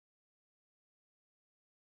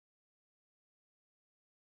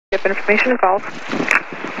If information involved.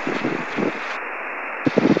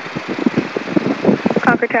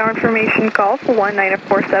 Concord Tower information, Golf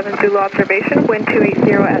 1947 Zulu observation, wind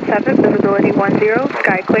 280 at 7, visibility 10,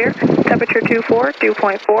 sky clear, temperature 24, dew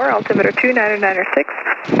point 4, altimeter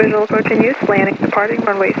 29906, visual approach in use, landing, departing,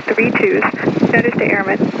 runways 32s. Notice to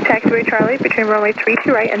airmen, taxiway Charlie between runway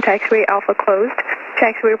 32 right and taxiway Alpha closed,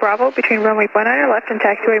 taxiway Bravo between runway 19 left and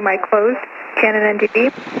taxiway Mike closed, Cannon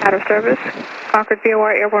NDB, out of service. Concord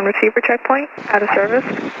VOR airborne receiver checkpoint, out of service.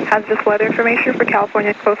 Hazardous weather information for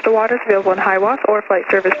California coastal waters available in high WAS or flight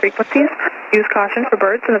service frequencies. Use caution for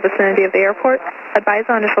birds in the vicinity of the airport. Advise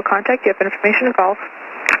on initial contact if information in Golf.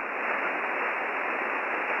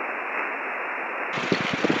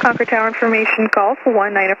 Concord Tower information, Golf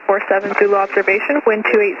 1947 Zulu observation, wind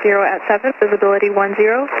 280 at 7, visibility 10,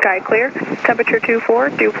 sky clear, temperature 24,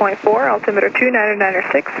 dew point 4, altimeter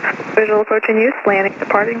 29906, visual approach in use, landing,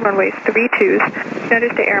 departing, runways 32s.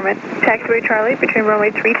 Notice to airmen, taxiway Charlie between runway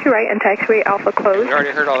 32 right and taxiway Alpha closed. We already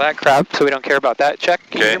heard all that crap, so we don't care about that. Check,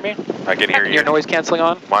 can you hear me? I can hear you. Your noise canceling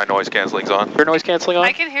on? My noise canceling's on. Your noise canceling on?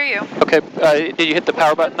 I can hear you. Okay, did you hit the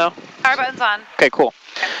power button though? Power button's on. Okay, cool.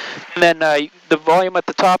 And then the volume at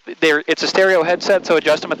the top, it's a stereo headset, so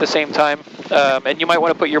adjust them at the same time. And you might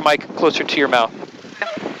want to put your mic closer to your mouth.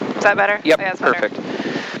 Is that better? Yep, yeah, perfect.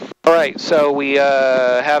 All right, so we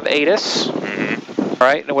have ATIS. All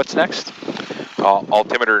right, and what's next?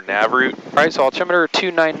 Altimeter nav route. All right, so altimeter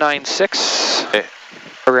 2996. Okay.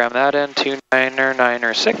 Program that in,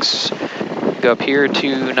 29906. Go up here,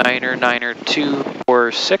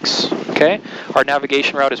 2990246. Okay, our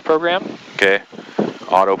navigation route is programmed. Okay.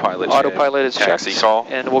 Autopilot is taxi checked. call.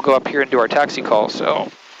 And we'll go up here and do our taxi call, so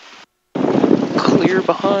clear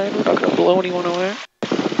behind, we're not going to blow anyone away.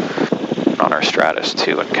 On our Stratus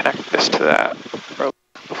too, and connect this to that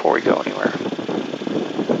before we go anywhere.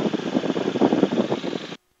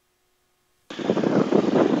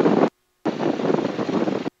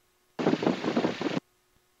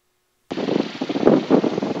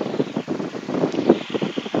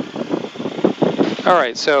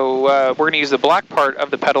 Alright, so we're going to use the black part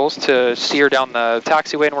of the pedals to steer down the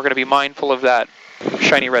taxiway, and we're going to be mindful of that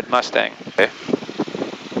shiny red Mustang. Okay.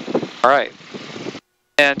 Alright.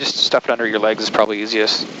 And just stuff it under your legs is probably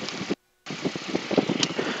easiest.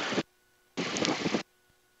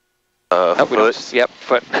 Foot? Yep,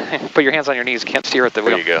 foot. Put your hands on your knees, can't steer at the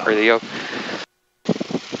wheel. There you go. Or the yoke.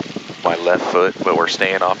 My left foot, but we're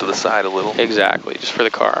staying off to the side a little. Exactly, just for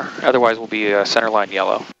the car. Otherwise we'll be center line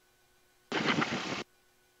yellow.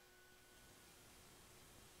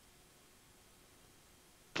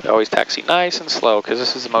 Always taxi nice and slow, because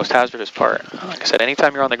this is the most hazardous part. Like I said,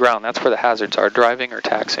 anytime you're on the ground, that's where the hazards are, driving or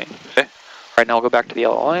taxiing. Okay. All right, now we'll go back to the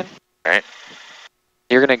yellow line. All right.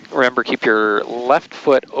 You're going to remember, keep your left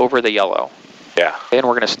foot over the yellow. Yeah. Okay, and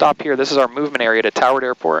we're going to stop here. This is our movement area to Auburn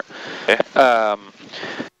Airport. Okay.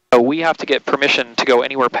 So we have to get permission to go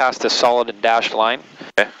anywhere past this solid and dashed line.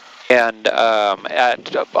 Okay. And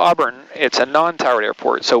at Auburn, it's a non-towered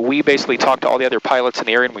airport, so we basically talk to all the other pilots in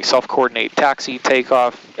the area and we self-coordinate taxi,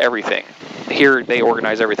 takeoff, everything. Here, they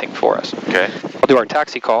organize everything for us. Okay. We'll do our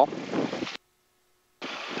taxi call.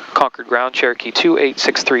 Concord ground, Cherokee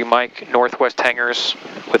 2863 Mike, northwest hangars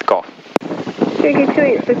with Golf. Cherokee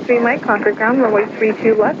 2863 Mike, Concord ground, runway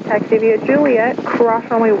 32 left, taxi via Juliet, cross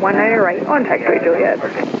runway 19 right on taxiway Juliet.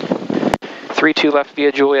 32 left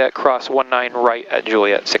via Juliet, cross 19 right at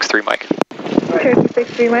Juliet, 63 Mike. Cherokee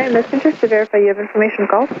 63 Mike, messenger to verify you have information,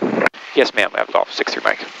 Golf. Yes, ma'am, we have Golf, 63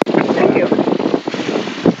 Mike. Thank you.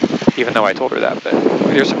 Even though I told her that, but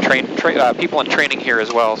there's some people in training here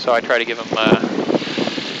as well, so I try to give them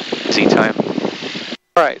Z time.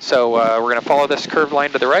 All right, so we're going to follow this curved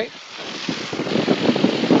line to the right.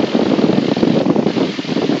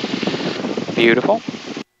 Beautiful.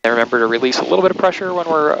 And remember to release a little bit of pressure when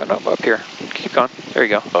we're up here. Keep going. There you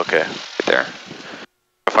go. Okay. Right there.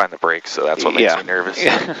 I find the brakes, so that's what makes me nervous.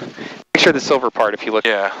 Yeah. Make sure the silver part if you look.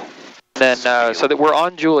 Yeah. Then, so that we're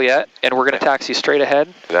on Juliet, and we're going to taxi straight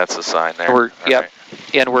ahead. That's the sign there. Yep. Right.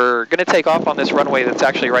 And we're going to take off on this runway that's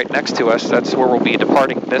actually right next to us. That's where we'll be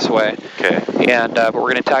departing this way. Okay. And but we're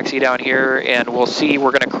going to taxi down here, and we'll see,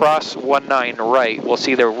 we're going to cross 19 right. We'll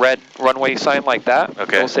see the red runway sign like that.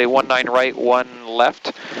 Okay. We'll say 19 right, 1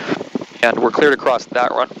 left. And we're clear to cross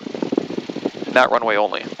that runway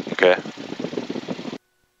only. Okay.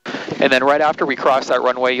 And then right after we cross that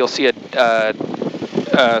runway, you'll see a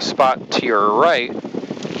spot to your right.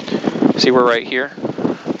 See, we're right here.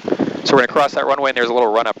 So we're going to cross that runway, and there's a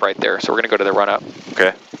little run-up right there. So we're going to go to the run-up.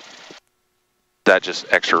 Okay. that just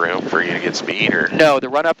extra room for you to get speed, or? No, the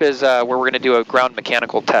run-up is where we're going to do a ground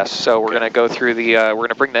mechanical test. So we're going to go through the, we're going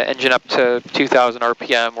to bring the engine up to 2,000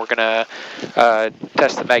 RPM. We're going to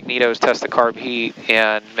test the magnetos, test the carb heat,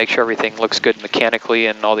 and make sure everything looks good mechanically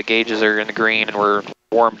and all the gauges are in the green and we're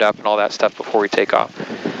warmed up and all that stuff before we take off.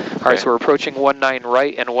 All right, so we're approaching 19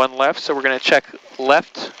 right and 1 left. So we're going to check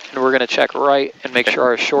left and we're going to check right and make sure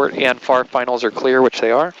our short and far finals are clear, which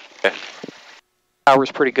they are. Okay.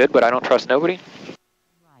 Power's pretty good, but I don't trust nobody.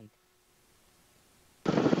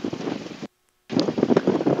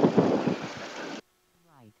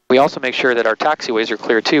 We also make sure that our taxiways are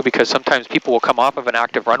clear too, because sometimes people will come off of an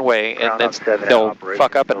active runway and then they'll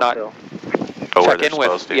fuck up and not check in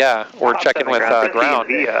with, or check in with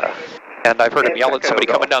ground. And I've heard them yell at somebody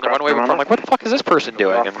coming down the runway before. I'm like, what the fuck is this person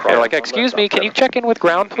doing? And they're like, excuse me, can you check in with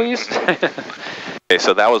ground, please? Okay,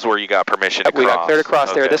 so that was where you got permission to cross. We got clear to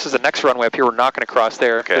cross there. This is the next runway up here. We're not going to cross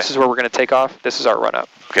there. Okay. This is where we're going to take off. This is our run up.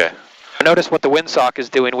 Okay. Notice what the windsock is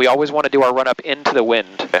doing. We always want to do our run up into the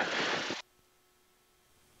wind. Okay.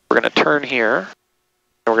 We're going to turn here.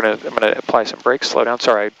 I'm going to apply some brakes. Slow down.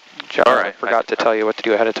 Sorry, I forgot to tell you what to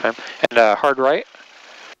do ahead of time. And hard right.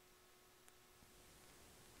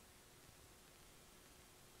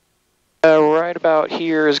 Right about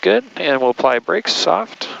here is good, and we'll apply brakes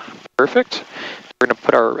soft. Perfect. We're going to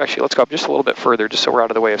put our, actually let's go up just a little bit further just so we're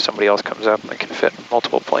out of the way if somebody else comes up and can fit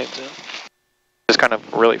multiple planes in. It's kind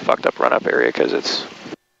of really fucked up run up area because it's,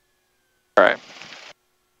 all right.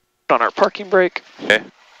 Put on our parking brake. Okay.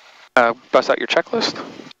 Bust out your checklist.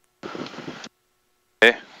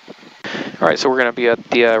 Okay. All right, so we're going to be at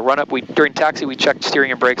the run up. During taxi we checked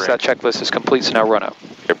steering and brakes. That checklist is complete, so now run up.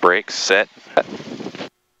 Your brakes set.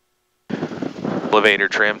 Elevator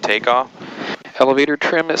trim takeoff. Elevator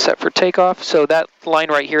trim is set for takeoff. So that line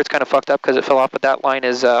right here, it's kind of fucked up because it fell off, but that line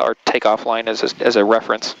is our takeoff line as a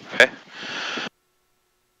reference. Okay.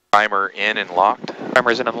 Primer in and locked.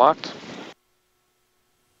 Primer's in and locked.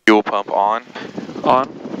 Fuel pump on.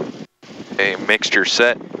 On. Okay, mixture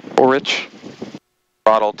set. Full rich.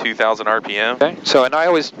 Throttle 2,000 RPM. Okay. So, and I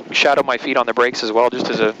always shadow my feet on the brakes as well, just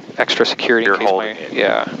as a extra security. You're holding it.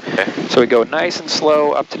 Yeah. Okay. So we go nice and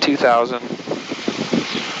slow up to 2,000.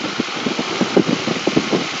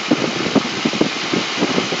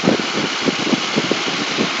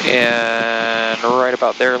 And right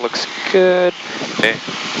about there looks good. Okay.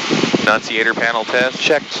 Enunciator panel test.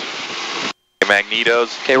 Checked. Okay,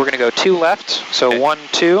 magnetos. Okay, we're going to go 2 left. So okay. 1,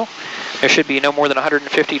 2. There should be no more than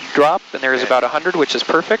 150 drop, and there is about 100, which is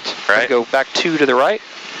perfect. Right. Go back 2 to the right.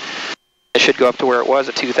 It should go up to where it was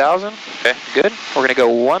at 2,000. Okay. Good. We're going to go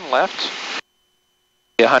 1 left.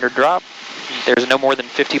 100 drop. There's no more than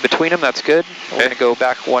 50 between them. That's good. We're going to go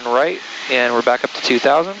back 1 right, and we're back up to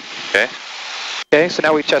 2,000. Okay. Okay, so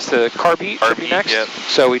now we test the carb heat. Carb heat next. Yep.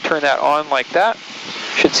 So we turn that on like that.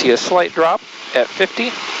 Should see a slight drop at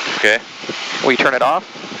 50. Okay. We turn it off.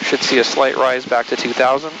 Should see a slight rise back to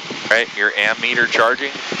 2,000. Right, your ammeter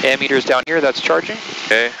charging. Ammeter's down here, that's charging.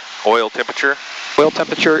 Okay, oil temperature. Oil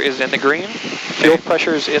temperature is in the green. Fuel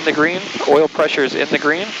pressure is in the green. Oil pressure is in the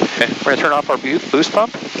green. Okay. We're going to turn off our boost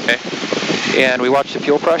pump. Okay. And we watch the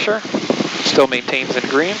fuel pressure. Still maintains in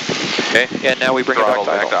green. Okay. And now we bring it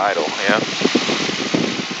back to idle. Yeah.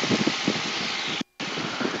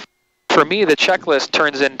 For me, the checklist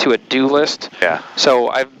turns into a do list. Yeah. So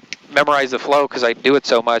I've memorized the flow because I do it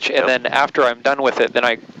so much. And then after I'm done with it, then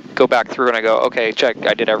I go back through and I go, okay, check,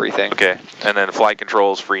 I did everything. Okay, and then flight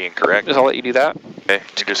control is free and correct. Just I'll let you do that. Okay,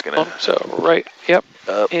 you're just gonna. So right, yep,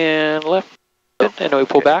 up and left, and we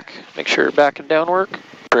pull back. Make sure back and down work.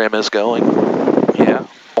 Trim is going. Yeah.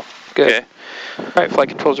 Good. Okay. All right, flight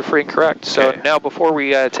controls are free and correct. So now before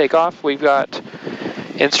we take off, we've got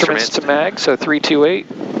instruments to mag. So 328,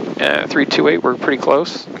 328. We're pretty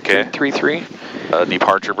close. Okay. 33.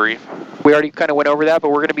 Departure brief. We already kind of went over that, but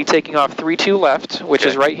we're going to be taking off 32 left, which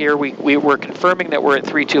is right here. We're confirming that we're at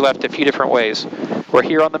 32 left a few different ways. We're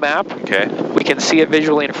here on the map. Okay. We can see it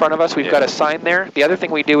visually in front of us. We've got a sign there. The other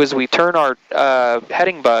thing we do is we turn our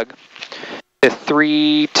heading bug to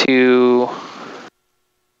 320.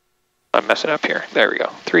 I'm messing up here. There we go.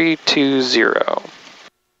 320.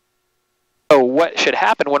 So what should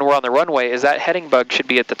happen when we're on the runway is that heading bug should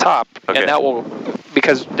be at the top, and that will,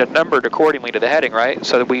 because they're numbered accordingly to the heading, right?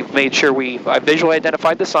 So that we've made sure I visually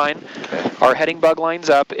identified the sign, our heading bug lines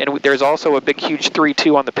up, and there's also a big huge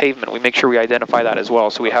 3-2 on the pavement. We make sure we identify that as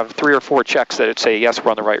well. So we have 3 or 4 checks that would say, yes,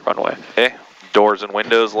 we're on the right runway. Okay, doors and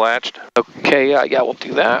windows latched. Okay, yeah, we'll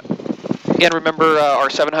do that. And remember our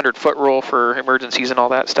 700-foot rule for emergencies and all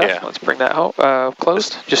that stuff. Yeah. Let's bring that home,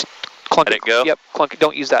 closed. Just Clunk Let it go? Yep, clunk it.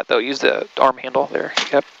 Don't use that though. Use the arm handle there.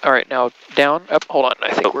 Yep. All right, now down. Up. Hold on.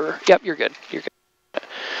 I think we're. Yep, you're good. You're good.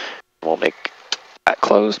 We'll make that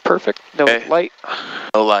closed. Perfect. No light.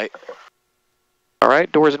 No light. All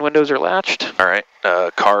right. Doors and windows are latched. All right.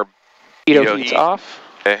 Carb. Pitot heat's off.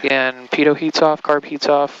 Okay. And pitot heat's off. Carb heat's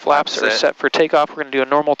off. Flaps are set for takeoff. We're going to do a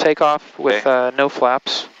normal takeoff with no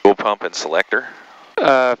flaps. Fuel pump and selector.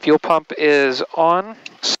 Fuel pump is on.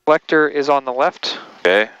 Selector is on the left.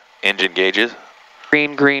 Okay. Engine gauges.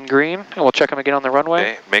 Green, green, green. And we'll check them again on the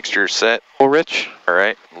runway. Okay. Mixture set. Full rich. All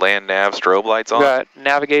right. Land nav strobe lights on. We've got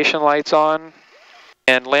navigation lights on.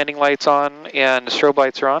 And landing lights on. And strobe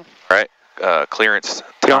lights are on. All right. Clearance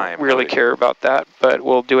We time. don't really care about that, but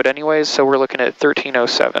we'll do it anyways. So we're looking at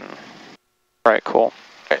 13:07. All right, cool.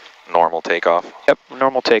 Okay. Normal takeoff. Yep,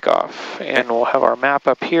 normal takeoff. And we'll have our map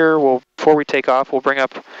up here. Before we take off, we'll bring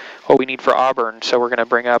up what we need for Auburn. So we're going to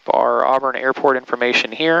bring up our Auburn Airport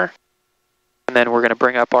information here. And then we're going to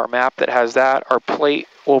bring up our map that has that. Our plate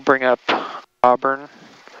will bring up Auburn.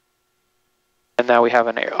 And now we have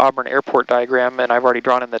an Auburn Airport diagram, and I've already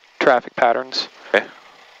drawn in the traffic patterns. Okay.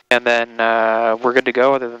 And then we're good to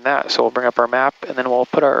go other than that. So we'll bring up our map, and then we'll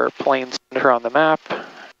put our plane center on the map.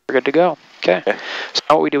 We're good to go. Okay. So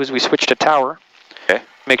now what we do is we switch to tower. Okay.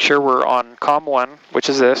 Make sure we're on COM 1, which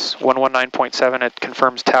is this, 119.7. It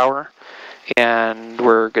confirms tower. And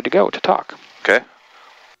we're good to go to talk. Okay.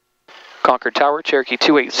 Concord Tower, Cherokee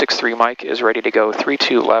 2863 Mike is ready to go.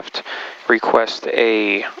 32 left. Request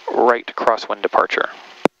a right crosswind departure.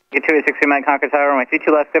 2863 Mike, Concord Tower, my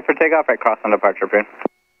 32 left, good for takeoff, right crosswind departure, approved.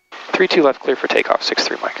 32 left, clear for takeoff,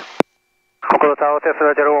 63 Mike. Concord Tower,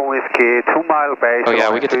 Tesla 01 Whiskey, 2 mile base. Oh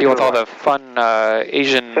yeah, we get to deal with all the fun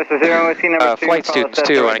Asian flight students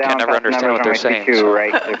too, and I can never understand what they're saying. So.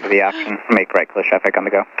 Right, clear for the option, make right close traffic on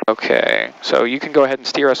the go. Okay, so you can go ahead and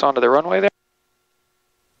steer us onto the runway there.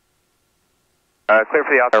 Clear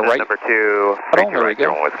for the option, right. number 2, There we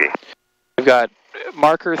go. Whiskey. We've got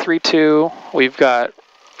marker 32, we've got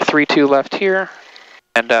 32 left here,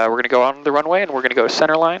 and we're going to go on the runway, and we're going to go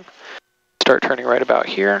center line. Start turning right about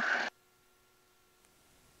here.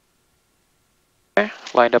 Okay,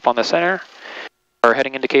 lined up on the center. Our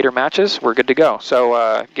heading indicator matches. We're good to go.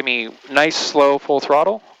 So give me nice, slow, full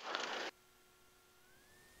throttle.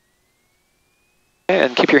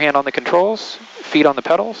 And keep your hand on the controls, feet on the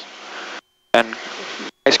pedals, and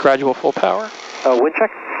nice gradual full power. Wind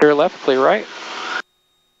check. Clear left, clear right.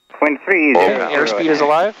 Wind 3. Okay, airspeed is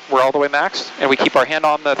alive. We're all the way maxed, and we keep our hand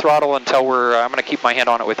on the throttle until we're. I'm going to keep my hand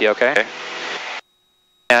on it with you, okay?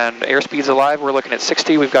 And airspeed's alive. We're looking at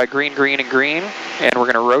 60. We've got green, green, and green, and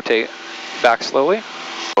we're going to rotate back slowly.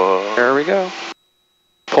 There we go.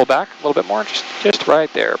 Pull back a little bit more, just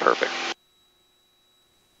right there. Perfect.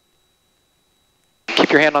 Keep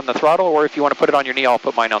your hand on the throttle, or if you want to put it on your knee, I'll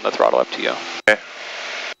put mine on the throttle. Up to you. Okay.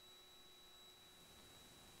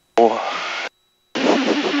 Oh.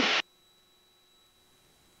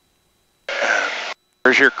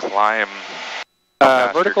 Where's your climb?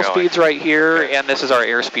 Vertical speed's right here, and this is our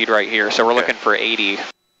airspeed right here. So we're looking for 80.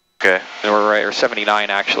 Okay. And we're right, or 79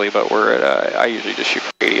 actually, but we're at, I usually just shoot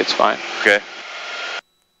for 80, it's fine. Okay.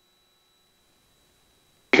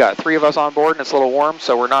 We got 3 of us on board, and it's a little warm,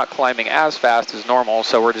 so we're not climbing as fast as normal,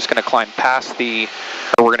 so we're just going to climb past the,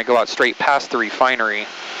 or we're going to go out straight past the refinery.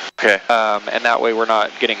 Okay. And that way we're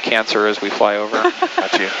not getting cancer as we fly over.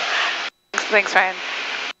 Got you. Thanks, Ryan.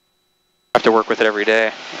 Have to work with it every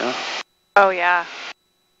day, you know? Oh, yeah.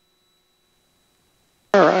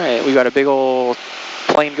 All right, we got a big old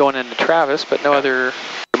plane going into Travis, but no other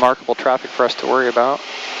remarkable traffic for us to worry about.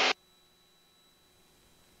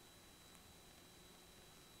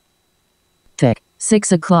 Traffic,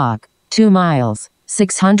 6 o'clock, 2 miles,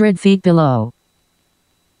 600 feet below.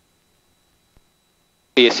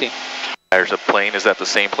 BSC. There's a plane. Is that the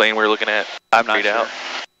same plane we were looking at? I'm not sure.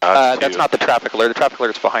 That's not the traffic alert. The traffic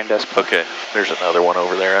alert's behind us. Okay, there's another one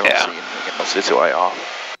over there. I don't see anything else. It's way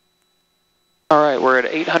off. All right, we're at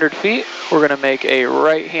 800 feet. We're going to make a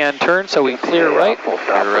right-hand turn, so we clear right. Clear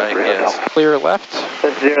right, yes. Clear left.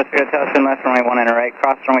 This is 0 Telson left, runway 1 enter right,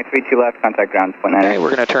 cross runway 32 left, contact ground, point 9. Okay,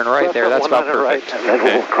 we're going to turn right there. That's about perfect. Right, and then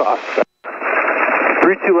we'll cross.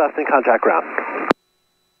 32 left and contact ground.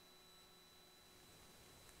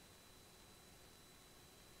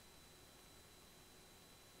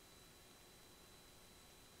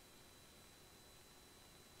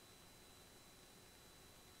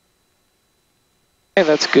 Okay,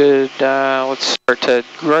 that's good. Let's start to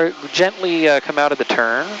gently come out of the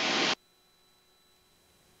turn.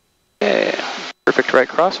 Okay, perfect right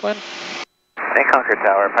crosswind. And Concord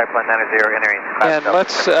Tower, pipeline 90 entering. And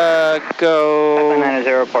let's go. Pipeline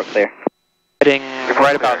 90, port clear. Heading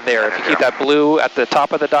right about there. If you keep that blue at the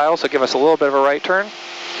top of the dial, so give us a little bit of a right turn.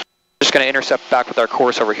 Just going to intercept back with our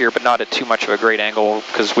course over here, but not at too much of a great angle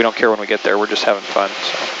because we don't care when we get there. We're just having fun.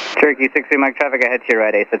 So. Cherokee 63 Mike traffic ahead to your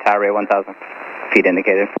right, ASA tower rate 1,000 feet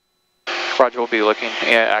indicated. Roger, we'll be looking.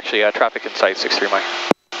 Yeah, actually, traffic in sight, 63 Mike.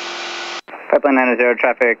 Pipeline 90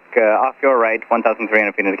 traffic off your right,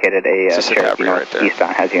 1,300 feet indicated. A Cherokee right there.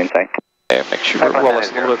 eastbound has you in sight. Okay, make sure we roll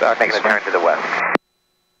us a little bit back. Making a turn to the west.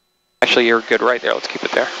 Actually, you're good right there. Let's keep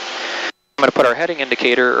it there. I'm going to put our heading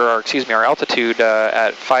indicator, or excuse me, our altitude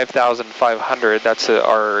at 5,500. That's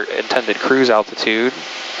our intended cruise altitude.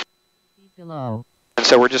 Below. And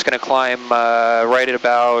so we're just going to climb right at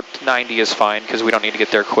about 90 is fine because we don't need to get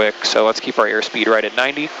there quick. So let's keep our airspeed right at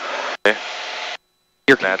 90. Okay.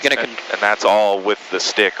 You're and, gonna and that's all with the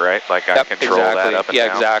stick, right? Like I control that up and down?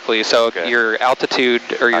 Yeah, exactly. So your altitude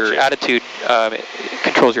or your attitude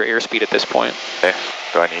controls your airspeed at this point. Okay.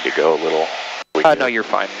 Do I need to go a little... No, you're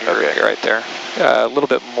fine. You're right there. A little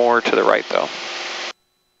bit more to the right, though.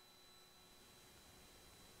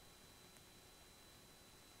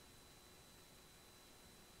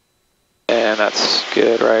 And that's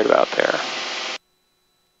good right about there.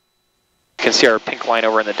 You can see our pink line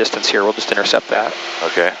over in the distance here. We'll just intercept that.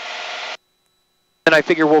 Okay. And I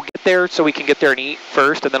figure we'll get there so we can get there and eat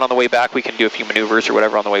first, and then on the way back we can do a few maneuvers or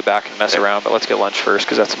whatever on the way back and mess around, but let's get lunch first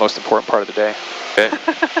because that's the most important part of the day. Okay.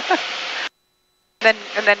 And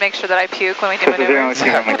then make sure that I puke when we do maneuvers.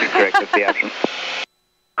 Correct, that's the option.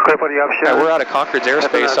 Clear for the option. We're out of Concord's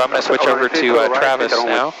airspace, so I'm going to switch over to Travis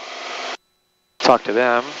now. Talk to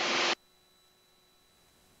them.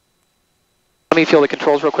 Let me feel the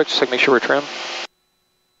controls real quick just to make sure we're trim.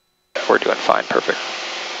 We're doing fine, perfect.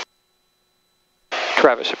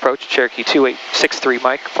 Travis, approach, Cherokee 2863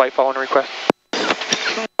 Mike, flight following request.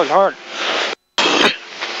 That was hard.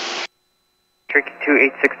 Cherokee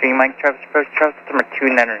 2863 Mike, Travis approach, Travis number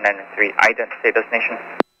 2993, identify destination.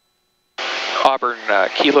 Auburn,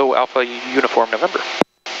 Kilo Alpha Uniform November.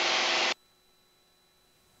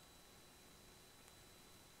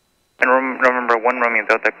 And November 1 Romeo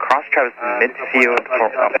Delta, cross Travis midfield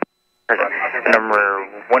for number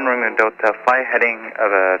 1 Romeo Delta, fly heading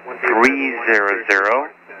of a 300,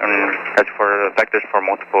 and that's for vectors for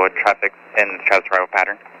multiple traffic in the Travis arrival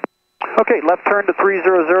pattern. Okay, left turn to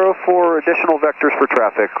 300 for additional vectors for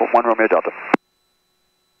traffic, 1 Romeo Delta.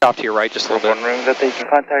 Off to your right just a little bit. 1 Romeo Delta, you can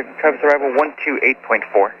contact Travis arrival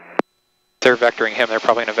 128.4. They're vectoring him, they're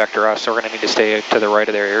probably going to vector us, so we're going to need to stay to the right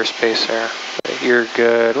of their airspace there. You're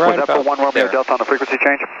good, right about there. Was that for 1 Romeo there. Delta on the frequency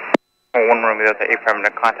change? 1 Romeo Delta, A-Prime, to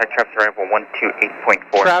contact Travis arrival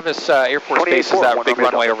 128.4. Travis, Air Force Base is that big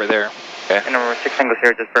runway over there. Okay. And number 6 Tango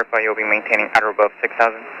Sierra, just verify you'll be maintaining at or above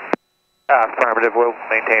 6,000. Affirmative, we'll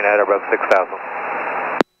maintain at or above 6,000.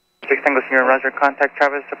 6 Tango Sierra, roger, contact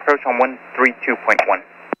Travis, approach on 132.1.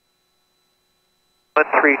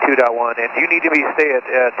 132.1, and you need to be stay at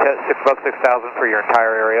above 6,000 for your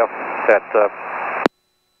entire area. That's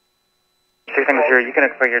 6 Tango Sierra, you can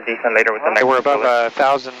expect your descent later with the next. We're above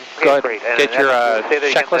 1,000. Go ahead, get your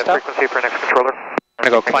checklist out. Frequency for next controller. I'm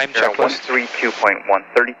going to go climb checklist. 132.1,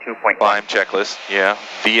 32.1. Climb checklist, yeah.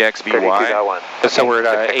 VXVY. So we're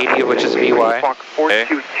at 80, which is VY. Okay.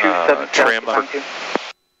 Trim.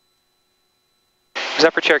 Is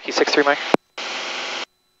that for Cherokee 63, Mike?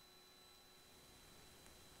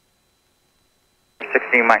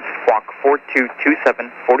 60 Mike, squawk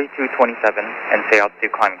 4227, 4227, and say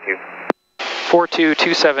altitude climbing 2.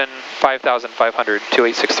 4227, 5,500,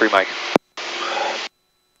 2863 Mike.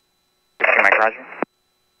 60 Mike, roger.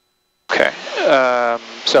 Okay,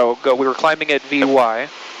 so we were climbing at VY.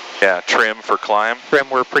 Yeah, trim for climb. Trim,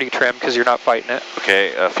 we're pretty trim because you're not fighting it.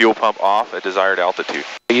 Okay, fuel pump off at desired altitude.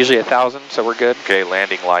 Usually 1,000, so we're good. Okay,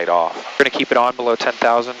 landing light off. We're going to keep it on below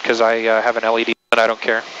 10,000 because I have an LED and I don't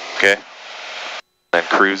care. Okay. And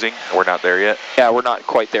cruising, we're not there yet? Yeah, we're not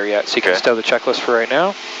quite there yet, so you can stow the checklist for right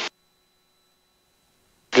now.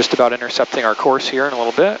 Just about intercepting our course here in a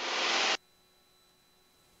little bit.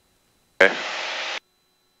 Okay.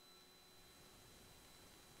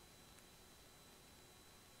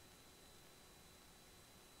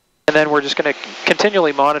 And then we're just going to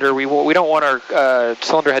continually monitor. We don't want our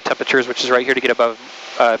cylinder head temperatures, which is right here, to get above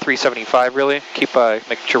 375 really. Keep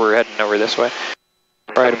making sure we're heading over this way.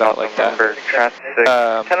 Right about like that.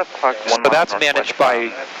 10 o'clock, so that's managed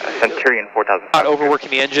by Centurion 4000. Not overworking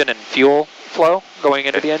the engine and fuel flow going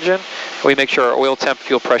into the engine. We make sure our oil temp,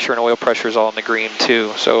 fuel pressure, and oil pressure is all in the green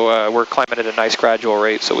too. So we're climbing at a nice gradual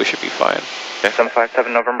rate, so we should be fine.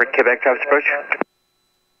 757 November, Quebec, Travis approach.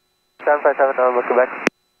 757 November, Quebec.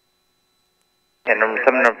 Yeah, number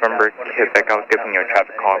 7 November, Quebec, I was giving you a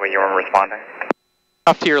traffic call, but you weren't responding.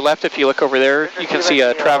 Off to your left, if you look over there, you can see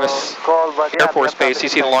Travis Air Force Base. You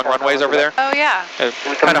see the long runways over there? Oh, yeah.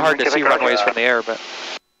 Kind of hard to see runways from the air, but...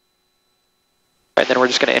 And then we're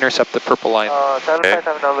just going to intercept the purple line. Okay.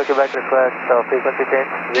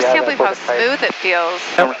 Just can't believe how smooth it feels.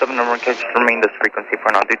 Number 7, number 1, can just remain this frequency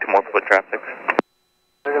for now due to multiple traffic.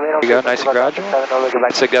 There you go, nice and gradual.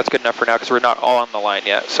 That's good enough for now because we're not all on the line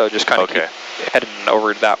yet, so just kind of keep heading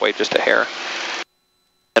over that way just a hair.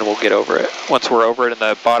 And we'll get over it. Once we're over it and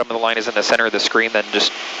the bottom of the line is in the center of the screen, then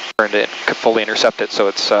just turn it and fully intercept it so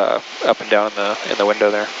it's up and down in the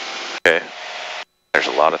window there. Okay. There's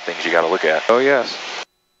a lot of things you got to look at. Oh, yes.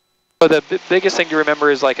 So the biggest thing to remember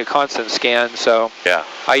is like a constant scan. So yeah,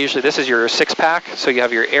 this is your 6-pack. So you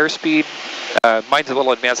have your airspeed. Mine's a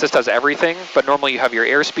little advanced. This does everything, but normally you have your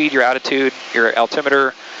airspeed, your attitude, your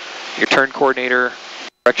altimeter, your turn coordinator,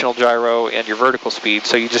 directional gyro, and your vertical speed.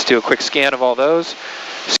 So you just do a quick scan of all those.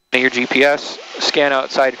 Scan your GPS, scan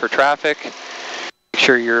outside for traffic, make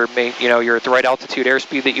sure you're at the right altitude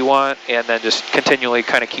airspeed that you want, and then just continually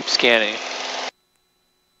kind of keep scanning.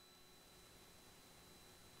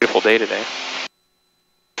 Beautiful day today.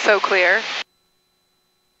 So clear.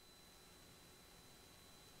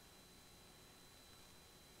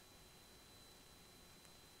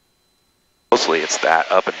 Mostly it's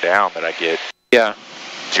that up and down that I get. Yeah.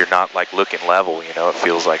 You're not like looking level, you know, it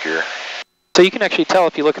feels like you're... So you can actually tell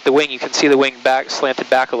if you look at the wing, you can see the wing slanted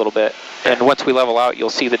back a little bit. And once we level out, you'll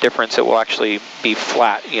see the difference. It will actually be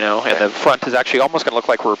flat, you know, and the front is actually almost going to look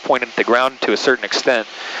like we're pointed at the ground to a certain extent,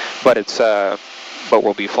 but but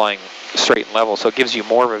we'll be flying straight and level. So it gives you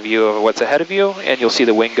more of a view of what's ahead of you, and you'll see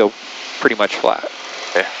the wing go pretty much flat.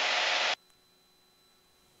 Okay.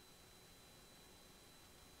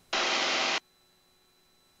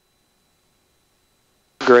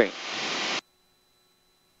 Great.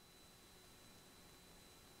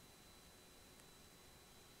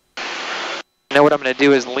 Now what I'm going to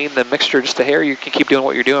do is lean the mixture just a hair. You can keep doing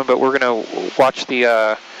what you're doing, but we're going to watch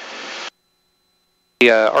the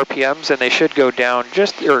RPMs, and they should go down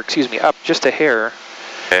up just a hair.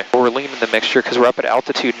 Okay. We're leaning the mixture because we're up at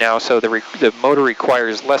altitude now, so the motor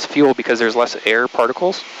requires less fuel because there's less air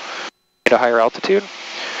particles at a higher altitude.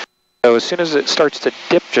 So as soon as it starts to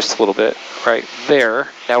dip just a little bit, right there,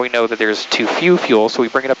 now we know that there's too few fuel, so we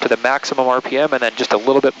bring it up to the maximum RPM and then just a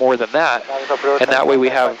little bit more than that, and that way we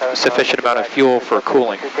have sufficient amount of fuel for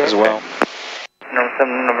cooling as well. Number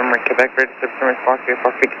 7, November, Quebec, registered permit, Fox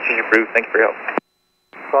frequency approved. Thank you for your help.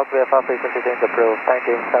 Fox frequency approved. Thank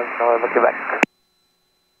you. 7 November, Quebec.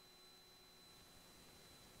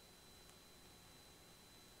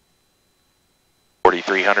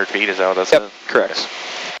 $4,300 feet, is that what that's? Yep, correct.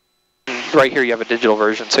 Right here you have a digital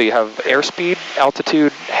version, so you have airspeed,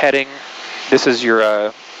 altitude, heading. This is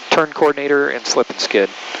your turn coordinator and slip and skid.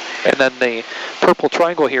 And then the purple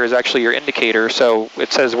triangle here is actually your indicator, so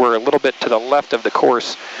it says we're a little bit to the left of the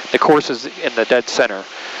course. The course is in the dead center.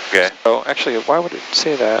 Okay. So actually, why would it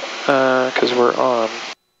say that? Because we're on...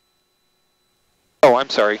 Oh, I'm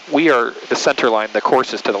sorry. We are the center line. The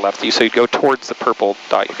course is to the left. So you go towards the purple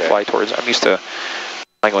dot you fly towards. I'm used to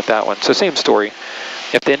flying with that one. So same story.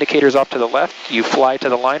 If the indicator's off to the left, you fly to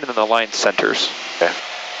the line, and then the line centers. Okay.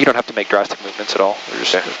 You don't have to make drastic movements at all. They're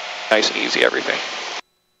just nice and easy, everything.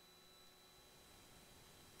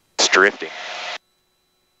 It's drifting.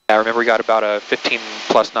 I remember we got about a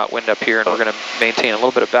 15+ knot wind up here, and we're going to maintain a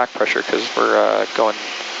little bit of back pressure because we're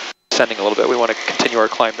descending a little bit. We want to continue our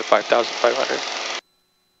climb to 5,500.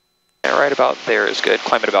 And right about there is good.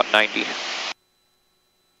 Climb at about 90.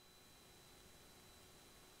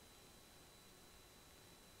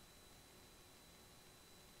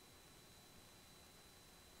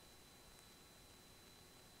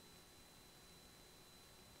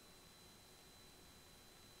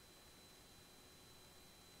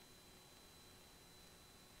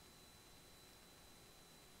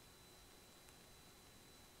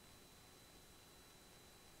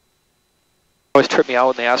 Always trip me out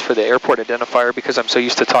when they ask for the airport identifier because I'm so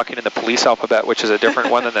used to talking in the police alphabet, which is a different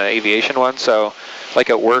one than the aviation one. So, like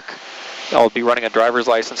at work, I'll be running a driver's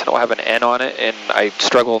license and it'll have an N on it, and I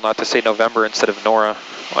struggle not to say November instead of Nora.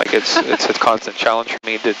 Like it's a constant challenge for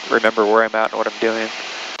me to remember where I'm at and what I'm doing.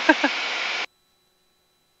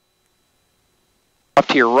 Up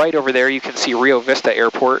to your right over there, you can see Rio Vista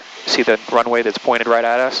Airport. See the runway that's pointed right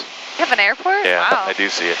at us? You have an airport? Yeah, wow. I do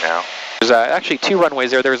see it now. There's actually 2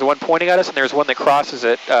 runways there. There's one pointing at us, and there's one that crosses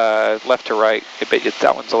it left to right.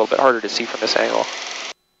 That one's a little bit harder to see from this angle.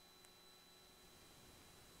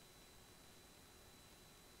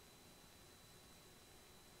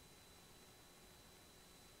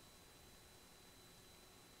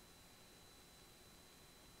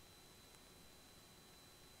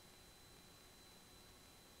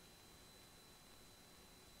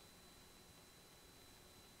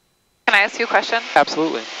 Can I ask you a question?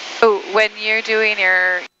 Absolutely. So when you're doing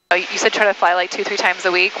your, you said try to fly like 2-3 times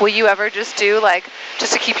a week. Will you ever just do like,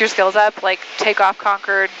 just to keep your skills up, like take off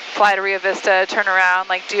Concord, fly to Rio Vista, turn around?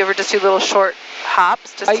 Like, do you ever just do little short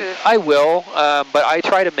hops? I will, but I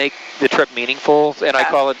try to make the trip meaningful, and I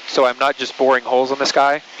call it, so I'm not just boring holes in the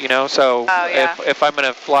sky, you know? So if I'm going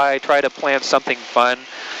to fly, try to plan something fun.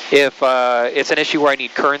 If it's an issue where I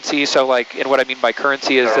need currency, so like, and what I mean by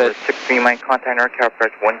currency is that 63 Mike, contact NorCal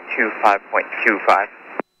approach 125.25.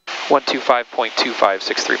 125.25,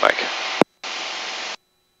 63 Mike.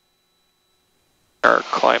 Or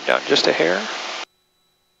climb down just a hair.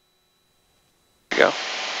 There you go.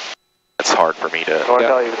 It's hard for me to...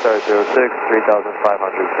 NorCal, you start 06,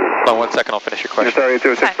 3,500 feet. Hold on 1 second, I'll finish your question. You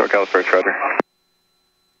start 06, NorCal approach, roger.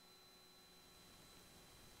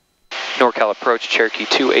 NorCal approach, Cherokee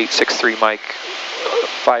 2863 Mike,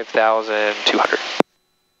 5,200.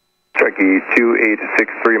 Cherokee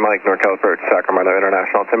 2863 Mike, NorCal approach, Sacramento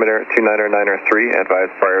International altimeter 29903,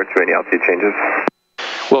 advised prior to any altitude changes.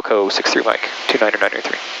 Wilco 63 Mike,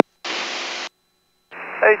 29903.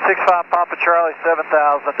 865 Papa Charlie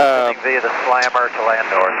 7000, descending via the slammer to land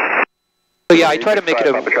north. So yeah, I try to make it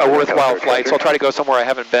a worthwhile flight, so I'll try to go somewhere I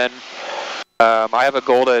haven't been. I have a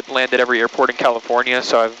goal to land at every airport in California,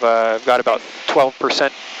 so I've got about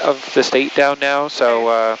 12% of the state down now,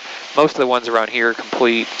 so most of the ones around here are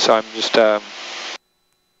complete, so I'm just trying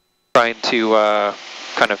to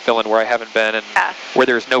kind of fill in where I haven't been and where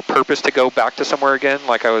there's no purpose to go back to somewhere again,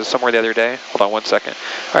 like I was somewhere the other day. Hold on 1 second.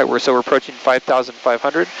 All right, so we're approaching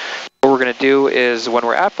 5,500. What we're going to do is when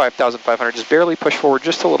we're at 5,500, just barely push forward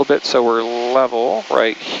just a little bit so we're level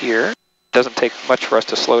right here. It doesn't take much for us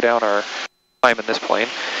to slow down our time in this plane.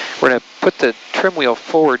 We're going to put the trim wheel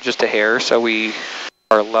forward just a hair so we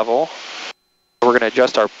are level. We're going to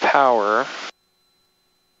adjust our power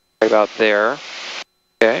right about there.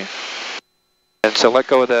 Okay. And so let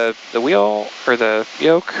go of the wheel or the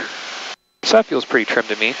yoke. So that feels pretty trim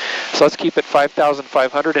to me. So let's keep it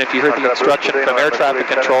 5,500, and if you heard the instruction from air traffic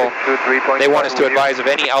control, they want us to advise of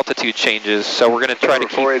any altitude changes. So we're going to try to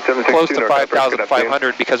keep close to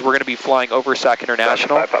 5,500 because we're going to be flying over SAC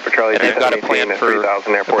International, and they've got a plan for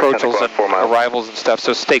approachals and arrivals and stuff.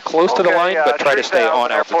 So stay close to the line, but try to stay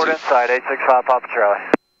on altitude. Inside 865 Papa Charlie.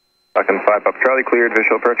 Falcon 5 Papa Charlie, cleared,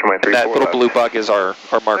 visual approach on my 3-4. That little blue bug is our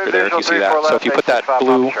marker there, if you see that. So if you put that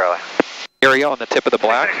blue area on the tip of the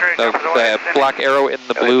black, the black arrow in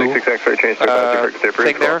the blue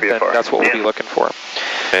thing there, then that's what we'll be looking for.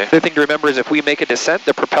 The other thing to remember is if we make a descent,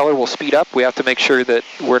 the propeller will speed up. We have to make sure that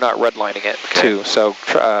we're not redlining it too. So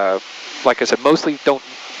like I said, mostly don't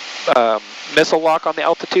missile lock on the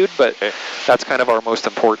altitude, but that's kind of our most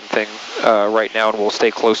important thing right now, and we'll stay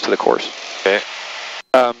close to the course.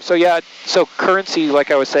 So yeah, so currency, like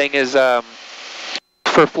I was saying, is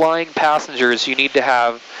for flying passengers, you need to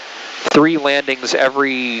have 3 landings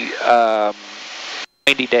every 90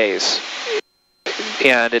 days.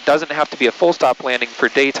 And it doesn't have to be a full stop landing for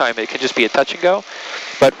daytime, it can just be a touch and go.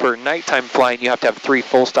 But for nighttime flying, you have to have 3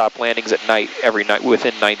 full stop landings at night every night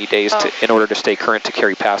within 90 days in order to stay current to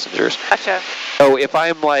carry passengers. Gotcha. So if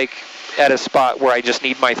I'm like at a spot where I just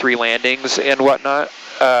need my 3 landings and whatnot,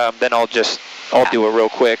 then I'll do it real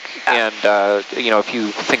quick and you know, a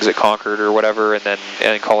few things at Concord or whatever, and then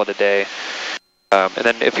call it a day. And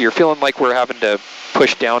then if you're feeling like we're having to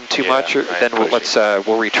push down too much, then we'll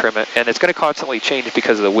retrim it. And it's going to constantly change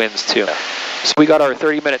because of the winds too. So we got our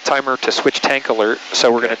 30-minute timer to switch tank alert.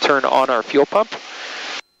 So we're going to turn on our fuel pump,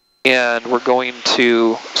 and we're going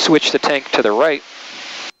to switch the tank to the right.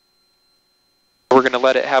 We're going to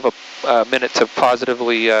let it have a minute to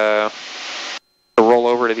positively roll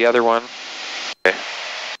over to the other one.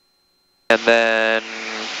 And then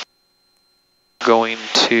going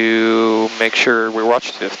to make sure we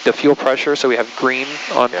watch the fuel pressure. So we have green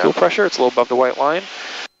on fuel pressure. It's a little above the white line.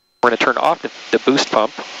 We're going to turn off the boost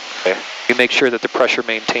pump. We make sure that the pressure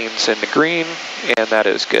maintains in the green, and that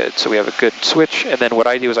is good. So we have a good switch. And then what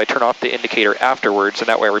I do is I turn off the indicator afterwards, and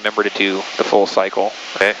that way I remember to do the full cycle.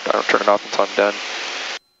 I don't turn it off until I'm done.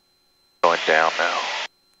 Going down now.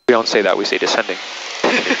 We don't say that, we say descending.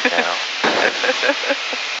 Now.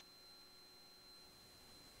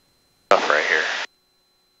 Stuff right here.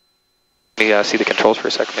 Let me see the controls for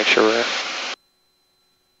a second, make sure we're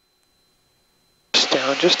just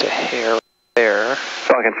down just a hair there.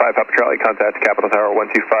 Falcon 5 Papa Charlie, contact Capital Tower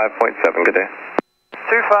 125.7, good day.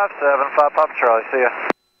 257, 5 Papa Charlie, see ya.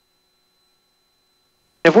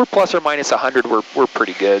 If we're plus or minus 100, we're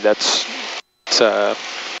pretty good. It's a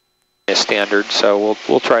standard, so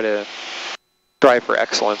we'll try to strive for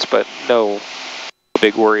excellence, but no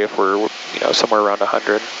big worry if we're somewhere around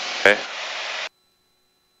 100. Okay.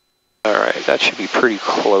 All right, that should be pretty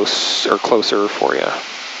close, or closer for you.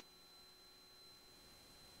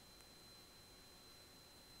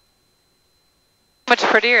 Much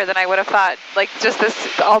prettier than I would have thought. Like just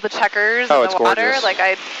this, all the checkers Oh, and the it's water. gorgeous.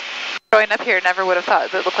 Like growing up here, never would have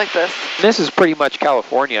thought it looked like this. This is pretty much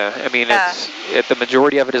California. I mean, the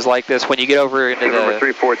majority of it is like this. When you get over into November the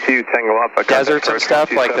 342, Tango Alpha, deserts and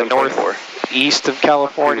stuff, like the northeast of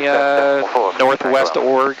California, northwest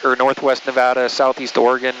or northwest Nevada, southeast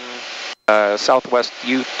Oregon, southwest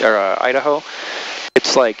Idaho,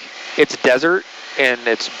 it's like, it's desert and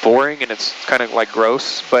it's boring and it's kind of like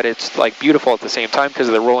gross, but it's like beautiful at the same time because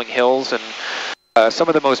of the rolling hills. And some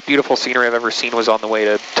of the most beautiful scenery I've ever seen was on the way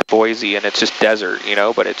to Boise, and it's just desert, you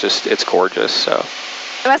know, but it's gorgeous. So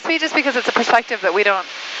it must be just because it's a perspective that we don't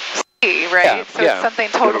see, right? Yeah, so it's something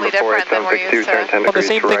totally different than we're used to. Well, the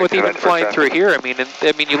same thing with even flying through here. I mean,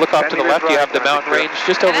 you look off to the left, you have the mountain range.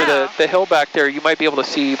 Just over the hill back there, you might be able to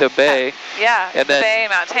see the bay. Yeah, and the then bay,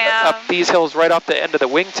 Mount Tam. Up these hills, right off the end of the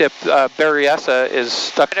wingtip, Berryessa is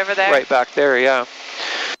stuck right over there. Right back there. Yeah.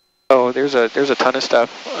 So there's a ton of stuff.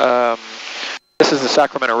 This is the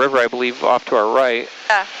Sacramento River, I believe, off to our right.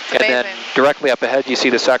 Yeah, it's amazing. And then directly up ahead, you see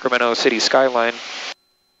the Sacramento city skyline.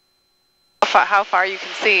 How far you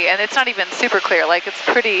can see, and it's not even super clear. Like it's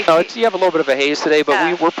pretty. No, you have a little bit of a haze today,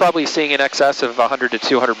 but we're probably seeing in excess of 100 to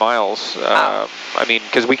 200 miles. Wow. I mean,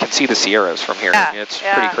 because we can see the Sierras from here. Yeah, I mean, it's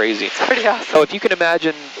pretty crazy. It's pretty awesome. So if you can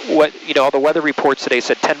imagine what, all the weather reports today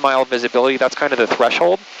said 10-mile visibility, that's kind of the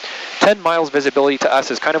threshold. 10 miles visibility to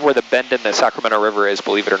us is kind of where the bend in the Sacramento River is,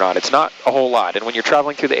 believe it or not. It's not a whole lot. And when you're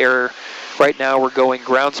traveling through the air, right now we're going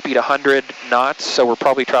ground speed 100 knots, so we're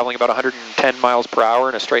probably traveling about 110 miles per hour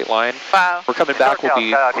in a straight line. Wow. We're coming back will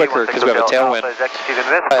be quicker because we have a tailwind.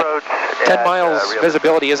 10 miles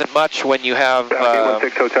visibility isn't much when you have,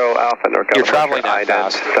 you're traveling that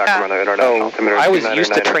fast. So I was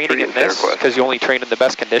used to training in this because you only train in the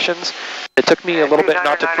best conditions. It took me a little bit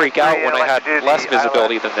not to freak out when I had less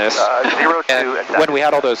visibility than this. And when we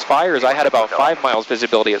had all those fires, I had about 5 miles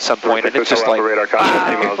visibility at some point, and it's just like,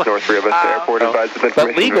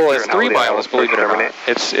 But legal is 3 miles, believe it or not.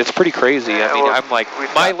 It's pretty crazy. I mean, I'm like,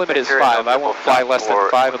 my limit is 5. I won't fly less than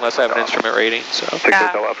 5 unless I have an instrument rating. So. 6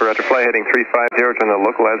 Hotel Alpha, Roger, fly heading 350, turn the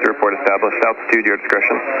localizer report established, altitude, your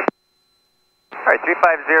discretion. All right,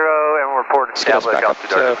 350, and we'll report Scales back up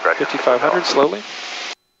to 5,500 slowly.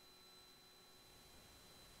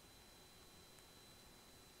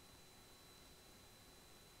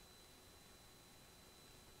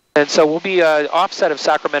 And so we'll be offset of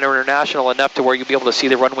Sacramento International enough to where you'll be able to see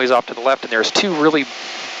the runways off to the left, and there's 2 really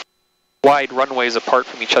wide runways apart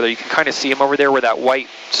from each other. You can kind of see them over there where that white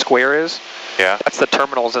square is. Yeah. That's the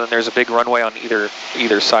terminals, and then there's a big runway on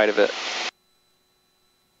either side of it.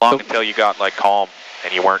 Long until you got like calm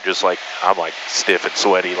and you weren't just like, I'm like stiff and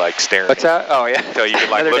sweaty, like staring. What's that? Oh yeah. Until you could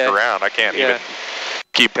like look around. I can't even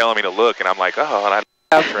keep telling me to look, and I'm like, oh, and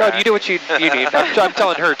no, you do what you need. I'm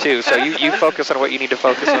telling her too, so you focus on what you need to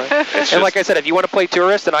focus on. And like I said, if you want to play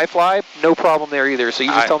tourist and I fly, no problem there either. So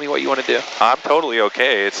you just tell me what you want to do. I'm totally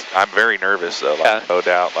okay. I'm very nervous though, like, no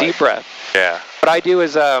doubt. Like, deep breath. Yeah. What I do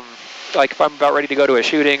is, like if I'm about ready to go to a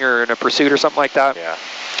shooting or in a pursuit or something like that,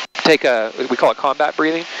 take we call it combat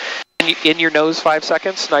breathing. In your nose 5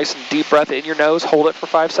 seconds, nice and deep breath in your nose, hold it for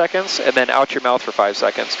 5 seconds, and then out your mouth for 5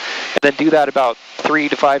 seconds. And then do that about 3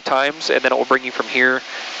 to 5 times, and then it will bring you from here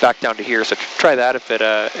back down to here. So try that if it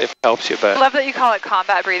helps you. But I love that you call it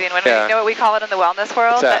combat breathing. When you know what we call it in the wellness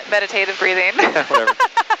world? Meditative breathing. Yeah, whatever.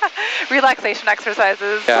 Relaxation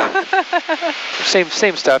exercises. Yeah.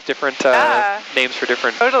 Same stuff, different names for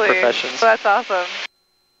different professions. Well, that's awesome.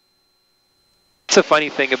 It's a funny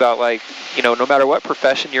thing about, like, no matter what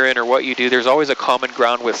profession you're in or what you do, there's always a common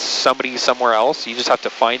ground with somebody somewhere else. You just have to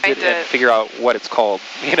find it and figure out what it's called,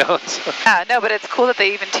 So. Yeah, no, but it's cool that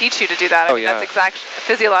they even teach you to do that. I mean, that's exact.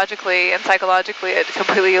 Physiologically and psychologically, it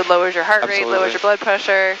completely lowers your heart rate, lowers your blood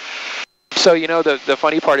pressure. So, the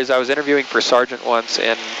funny part is I was interviewing for sergeant once,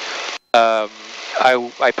 and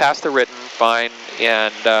I passed the written fine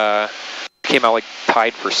and came out like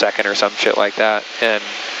tied for second or some shit like that. And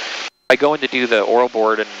I go in to do the oral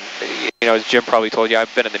board, and as Jim probably told you,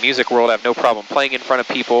 I've been in the music world. I have no problem playing in front of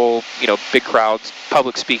people, big crowds,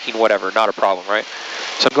 public speaking, whatever, not a problem, right?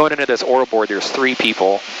 So I'm going into this oral board. There's 3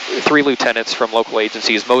 people, 3 lieutenants from local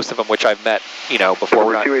agencies, most of them which I've met, before.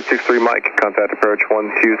 Over 2863 Mike, contact approach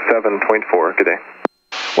 127.4. Good day.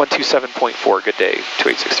 127.4. Good day.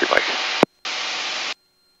 2863 Mike.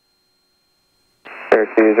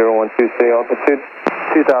 Cherokee 012, say altitude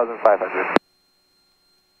 2,500.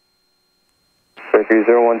 Cherokee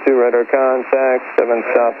 012, radar contact, 7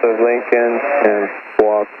 south of Lincoln, and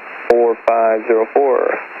squawk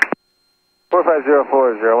 4504.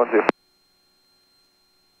 4504012.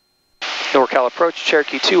 NorCal approach,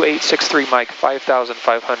 Cherokee 2863 Mike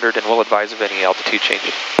 5,500, and we'll advise of any altitude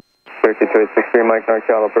changes. Cherokee 2863 Mike,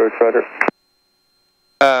 NorCal approach, roger.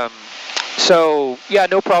 So, yeah,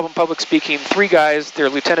 no problem public speaking. 3 guys, they're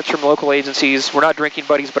lieutenants from local agencies. We're not drinking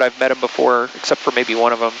buddies, but I've met them before, except for maybe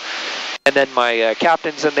one of them. And then my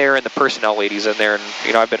captain's in there and the personnel lady's in there. And,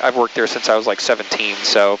 you know, I've worked there since I was like 17,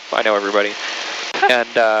 so I know everybody. And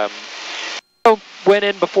so went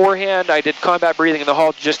in beforehand. I did combat breathing in the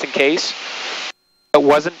hall just in case. I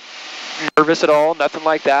wasn't nervous at all, nothing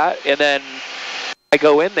like that. And then I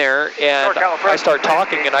go in there and I start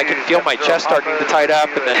talking and I can feel my chest starting to tighten up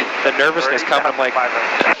and then the nervousness coming. I'm like,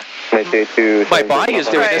 my body is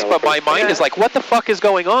doing this, but my mind is like, what the fuck is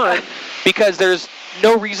going on? Because there's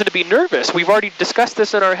no reason to be nervous. We've already discussed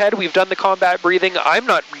this in our head. We've done the combat breathing. I'm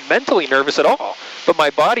not mentally nervous at all, but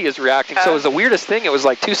my body is reacting. So it was the weirdest thing. It was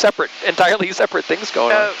like 2 entirely separate things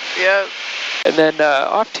going on. Yep. And then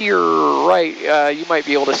off to your right, you might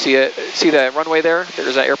be able to see it. See the runway there?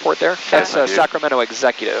 There's an airport there. That's Sacramento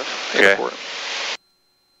Executive Airport.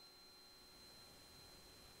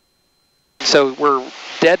 So we're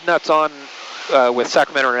dead nuts on with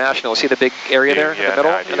Sacramento International. See the big area there in the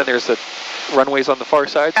middle? And then there's the runways on the far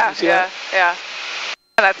side. Yeah, you see that? Yeah.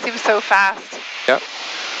 That seems so fast. Yep.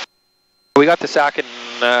 We got to SAC and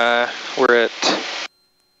we're at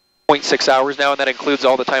 0.6 hours now, and that includes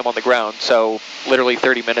all the time on the ground. So literally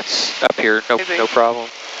 30 minutes up here, no problem.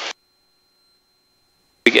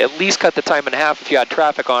 We at least cut the time in half. If you had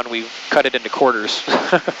traffic on, we've cut it into quarters.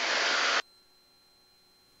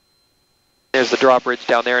 There's the drawbridge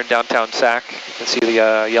down there in downtown Sac. You can see the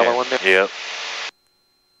yellow one there. Yep.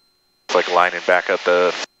 It's like lining back up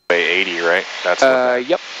the Bay 80, right? That's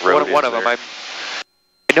yep. One of them. I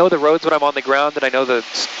know the roads when I'm on the ground, and I know the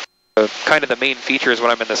kind of the main features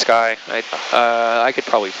when I'm in the sky. I could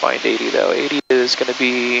probably find 80 though. 80 is going to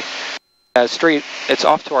be straight. It's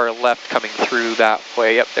off to our left, coming through that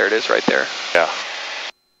way. Yep, there it is, right there. Yeah.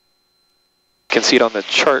 You can see it on the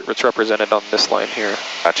chart. It's represented on this line here.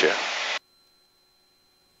 Gotcha.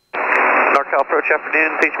 NorCal approach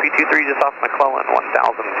afternoon, HP 23 just off McClellan,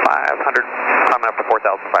 1,500, climbing up to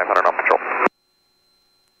 4,500 on patrol.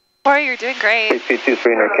 Corey, you're doing great. HP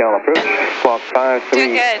 23 NorCal approach, clock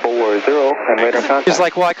 5340, and radar contact. He's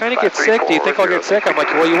like, well, I kind of get sick. Do you think I'll get sick? I'm like,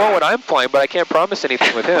 well, you won't when I'm flying, but I can't promise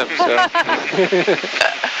anything with him. So.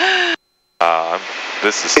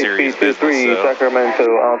 This is serious business. So.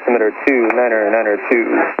 Sacramento altimeter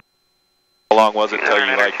 2992. How long was it until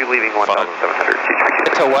you like leaving 1,700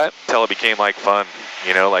 Until what? Until it became like fun,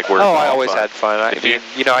 you know, like we're. Oh, I always had fun. I mean,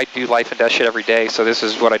 you know, I do life and death shit every day, so this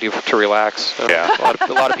is what I do to relax. So yeah.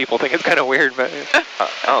 A lot of people think it's kind of weird, but I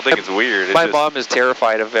don't think it's weird. It's my mom is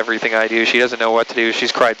terrified of everything I do. She doesn't know what to do.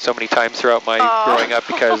 She's cried so many times throughout my growing up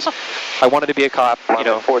because I wanted to be a cop. You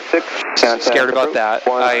know, scared about that.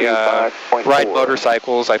 I ride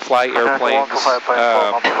motorcycles. I fly airplanes.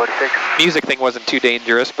 Music thing wasn't too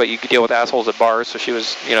dangerous, but you could deal with assholes at bars, so she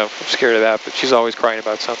was, you know, scared of that. But she's always crying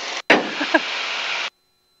about something.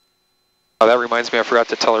 Oh, that reminds me, I forgot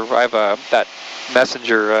to tell her, I have that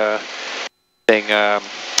messenger thing, I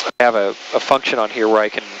have a function on here where I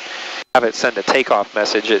can have it send a takeoff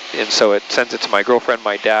message, and so it sends it to my girlfriend,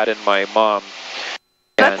 my dad, and my mom.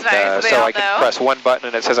 That's nice, so I can press one button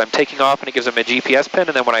and it says I'm taking off, and it gives them a GPS pin,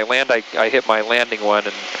 and then when I land, I hit my landing one.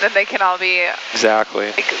 And then they can all be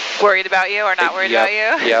exactly like, worried about you or not worried about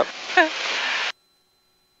you. Yep.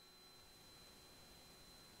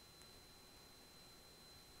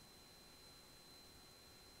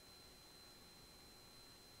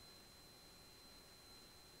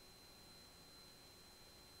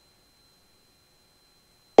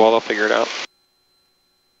 Well, I'll figure it out.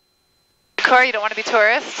 Corey, you don't want to be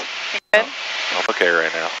tourist? You good? I'm okay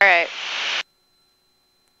right now. All right.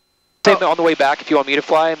 Same on the way back if you want me to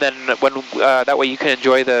fly, and then when that way you can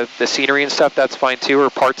enjoy the scenery and stuff, that's fine too, or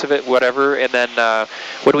parts of it, whatever. And then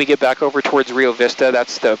when we get back over towards Rio Vista,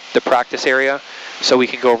 that's the practice area, so we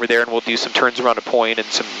can go over there and we'll do some turns around a point and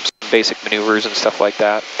some basic maneuvers and stuff like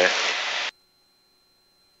that. Okay.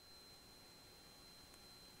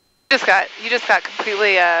 You just got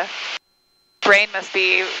completely brain must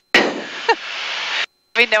be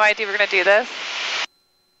we had no idea we were gonna do this.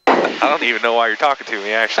 I don't even know why you're talking to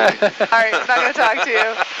me, actually. Alright, I'm not gonna talk to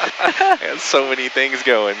you. There's so many things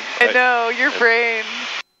going. I know, your brain.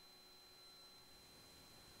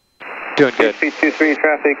 Doing good. 323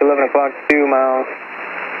 traffic, 11 o'clock, 2 miles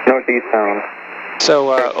northeast bound.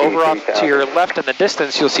 So over off to your left in the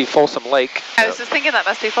distance, you'll see Folsom Lake. I was just thinking that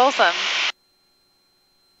must be Folsom.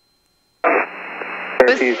 I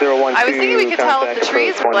was thinking we could tell if the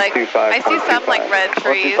trees were like, I see some like red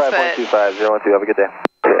trees, but I 125, have a good day.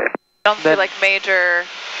 don't see like major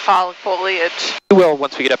fall foliage. We will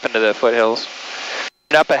once we get up into the foothills.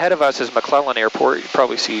 And up ahead of us is McClellan Airport. You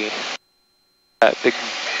probably see that big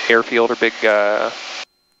airfield or big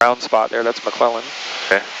round spot there. That's McClellan.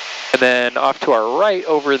 Okay. And then off to our right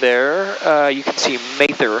over there, you can see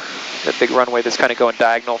Mather, the big runway that's kind of going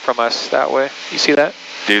diagonal from us that way. You see that?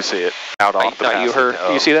 Do see it out off the you heard?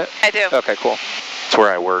 Oh. You see that? I do. Okay, cool. That's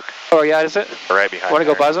where I work. Oh yeah, is it? Right behind. Want to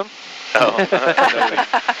go buzz them? Oh,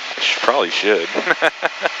 probably should.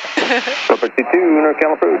 Number 22,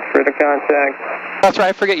 NorCal approach, radar contact. That's right.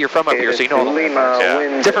 I forget you're from up here, so you know all the landmarks.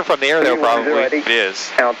 Yeah. Different from the air, though, probably. It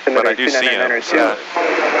is, but I do see him. So.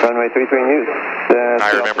 Runway 33 in use.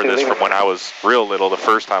 I remember this from when I was real little, the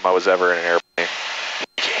first time I was ever in an airplane.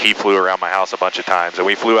 He flew around my house a bunch of times, and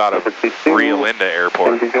we flew out of Rio Linda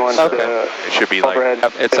Airport. Okay. It should be like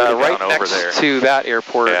It's right next there. to that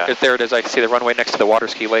airport. Yeah. There it is. I can see the runway next to the water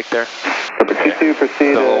ski lake there. Number 22,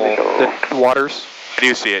 proceed. The waters. I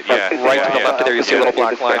do see it, yeah. Right to the left of there, you see a little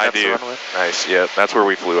black line. I That's do. the runway. Nice, yeah. That's where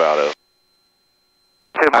we flew out of.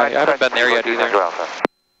 I haven't been there yet either.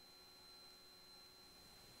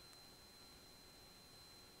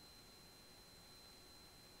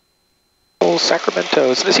 Oh,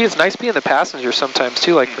 Sacramento. See, it's nice being the passenger sometimes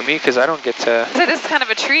too, like for me, because I don't get to... So this is kind of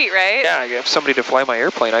a treat, right? Yeah, I have somebody to fly my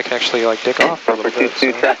airplane. I can actually like dick off for a little bit.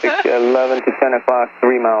 22, traffic 11 to 10 o'clock,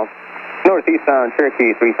 3 miles. Northeast bound,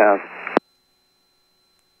 Cherokee, 3000.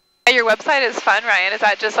 Your website is fun, Ryan. Is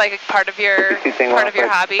that just like a part of your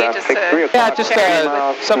hobby? Just to yeah, just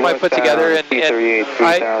something I put together, and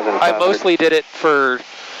I mostly did it for,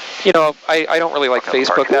 you know, I don't really like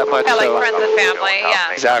Facebook that much. Yeah, like so. friends and family,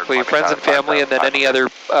 yeah. Exactly, friends and family, and then any other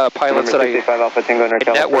pilots that I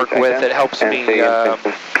network with, it helps me. Yeah,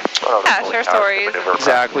 share stories.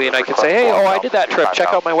 Exactly, and I can say, hey, oh, I did that trip.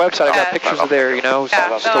 Check out my website. I got pictures of there, you know.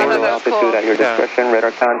 Yeah, stories. that's cool. At your discretion,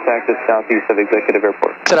 radar contact is southeast of Executive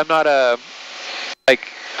Airport. Said I'm not I'm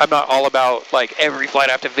not all about like every flight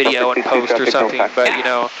I have to video and post or something, but you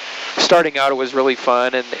know, starting out it was really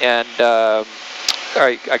fun, and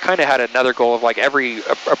I kind of had another goal of like every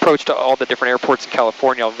approach to all the different airports in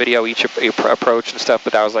California, I'll video each approach and stuff,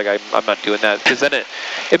 but I was like, I'm not doing that, because then it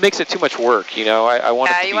makes it too much work, you know. I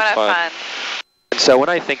want it to be fun. And so when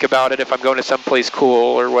I think about it, if I'm going to someplace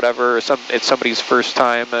cool or whatever, or it's somebody's first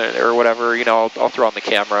time or whatever, you know, I'll throw on the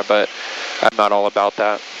camera, but I'm not all about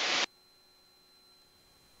that.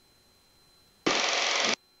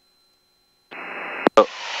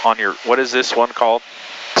 On your, what is this one called?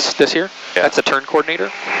 This here? Yeah. That's a turn coordinator.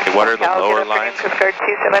 Okay, what are the lower lines?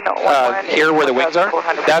 Here where the wings are.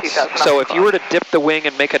 That's so if you were to dip the wing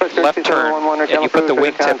and make a left turn, and you put the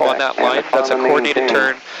wingtip on that line, that's a coordinated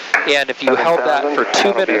turn. And if you held that for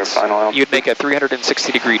 2 minutes, you'd make a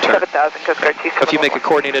 360-degree turn. If you make a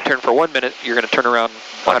coordinated turn for 1 minute, you're going to turn around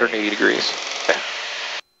 180 degrees. Okay.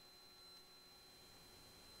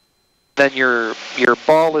 Then your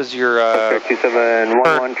ball is your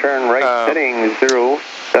 2711 turn right heading 070.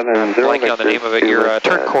 Blanking on the name of it, your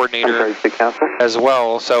turn coordinator as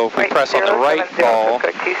well. So if we press on the right ball,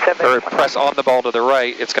 or press on the ball to the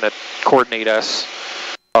right, it's going to coordinate us,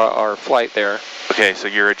 our flight there. Okay, so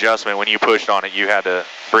your adjustment, when you pushed on it, you had to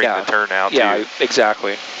bring the turn out too. Yeah,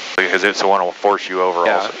 exactly. Because it's the one that will force you over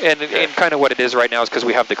also. And kind of what it is right now is because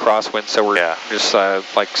we have the crosswind, so we're just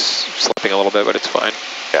like slipping a little bit, but it's fine.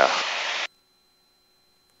 Yeah.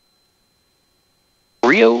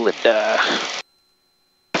 Rio Linda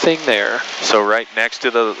thing there. So right next to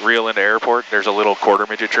the Rio Linda Airport, there's a little quarter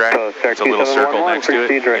midget track. It's a little circle next to it,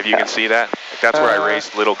 if you can see that. That's where I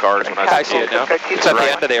raced little cars when I was I see it now. It's at the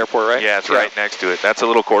end of the airport, right? Yeah, it's right next to it. That's a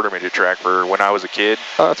little quarter midget track for when I was a kid.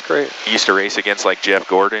 Oh, that's great. I used to race against like Jeff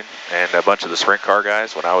Gordon and a bunch of the sprint car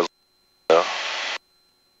guys when I was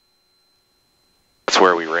that's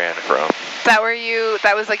where we ran from. Is that where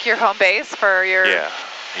that was like your home base for your... Yeah,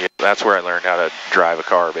 that's where I learned how to drive a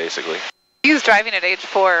car, basically. He was driving at age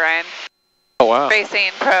 4, Ryan. Oh, wow.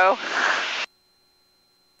 Racing pro.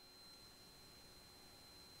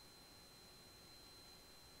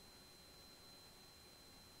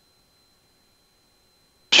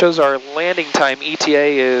 Shows our landing time. ETA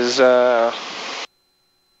is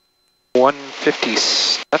 150.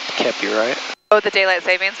 That can't be right. Oh, the daylight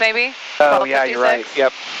savings, maybe? Oh, yeah, you're right.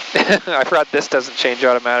 Yep. I forgot this doesn't change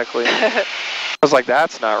automatically. I was like,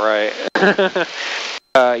 that's not right.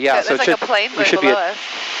 Yeah, so there's like a plane below us.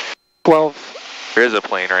 12. There is a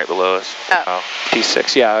plane right below us. Oh.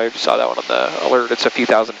 T6, yeah, I saw that one on the alert. It's a few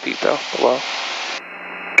thousand feet, though, below.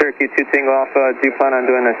 Cherokee 2 Tango Alpha, do you plan on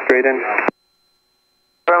doing a straight in?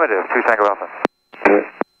 Affirmative, 2 Tango Alpha.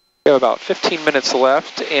 We have about 15 minutes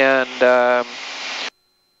left, and our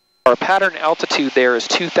pattern altitude there is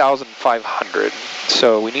 2,500.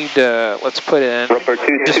 So we need to, let's put in,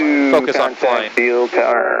 just focus on flying. Field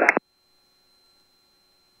tower.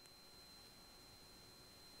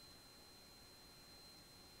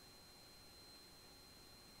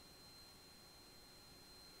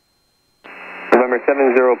 November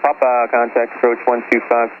 70 Papa, contact approach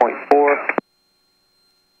 125.4.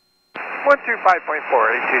 125.4,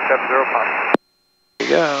 8270 Papa. There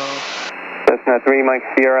you go. Cessna 3 Mike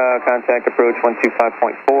Sierra, contact approach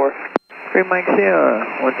 125.4. 3 Mike Sierra,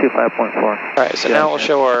 125.4. All right, so now we'll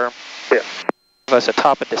show our, us a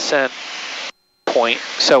top of descent point.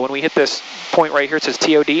 So when we hit this point right here, it says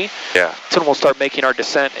TOD. Yeah. That's when we'll start making our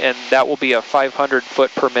descent, and that will be a 500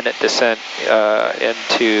 foot per minute descent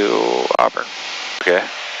into Auburn. Okay.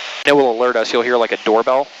 And it will alert us. You'll hear like a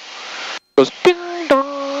doorbell. It goes ding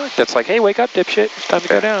dong. That's like, hey, wake up, dipshit. It's time to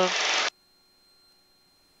go down.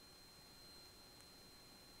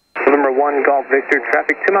 November 1 Golf Victor,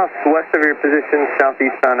 traffic 2 miles west of your position,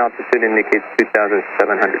 southeastbound altitude indicates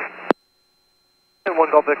 2,700. And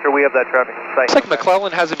 1 Golf Victor, we have that traffic. It's like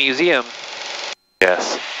McClellan has a museum.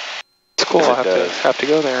 Yes. It's cool. Yes, I'll have to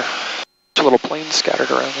go there. There's little planes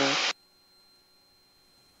scattered around there.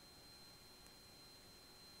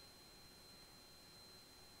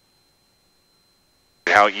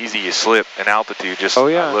 How easy you slip in altitude. Just oh,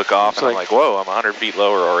 yeah. I look off it's and I'm like, whoa, I'm 100 feet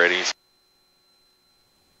lower already.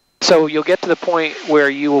 So you'll get to the point where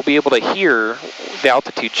you will be able to hear the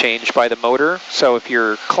altitude change by the motor. So if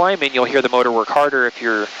you're climbing, you'll hear the motor work harder. If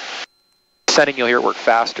you're descending, you'll hear it work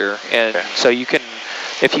faster. And so you can,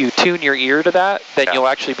 if you tune your ear to that, then you'll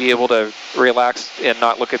actually be able to relax and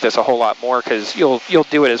not look at this a whole lot more, because you'll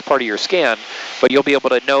do it as part of your scan, but you'll be able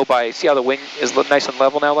to know by, see how the wing is nice and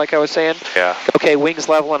level now, like I was saying? Yeah. Okay, wing's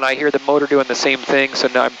level, and I hear the motor doing the same thing, so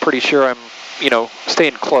now I'm pretty sure I'm,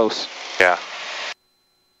 staying close. Yeah.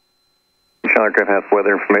 Charlotte Griffin has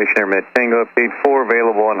weather information, Airmet Tango update 4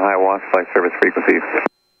 available on high watch flight service frequencies.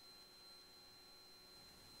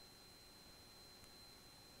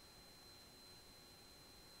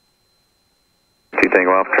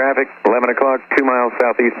 Tango off traffic, 11 o'clock, 2 miles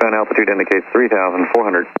southeastbound altitude indicates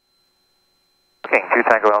 3,400. Okay, 2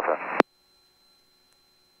 Tango Alpha.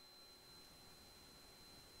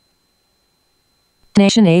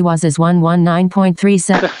 Nation AWAS is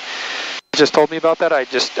 119.37. Just told me about that. I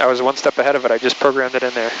was one step ahead of it. I just programmed it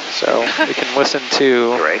in there, so we can listen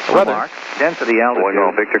to weather. Density altitude. 1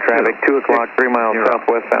 Golf Victor traffic, 2 o'clock, 3 miles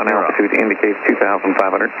southwestbound altitude indicates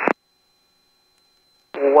 2,500.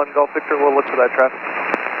 1 Golf Victor, we'll look for that traffic.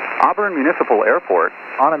 Auburn Municipal Airport,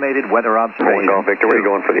 automated weather observation. 1 Golf Victor, where are you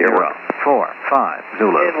going for the airport? 4, 5,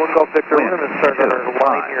 Zulu. And 1 Golf Victor, we're going to start on our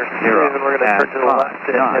line here. And we're going to turn to the left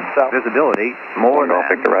and head south. Visibility, more 1 Golf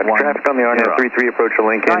Victor, right. Traffic on the RN33 approach to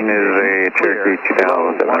Lincoln is a Cherokee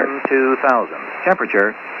 2,700. 2,000.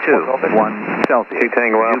 Temperature, 1 Celsius. 2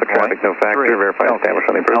 Tango Alpha, traffic no factor, verify established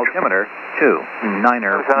on the approach. Altimeter, 2,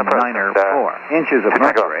 9er, 4 inches of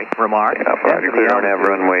mercury. Remark, Roger, clear on have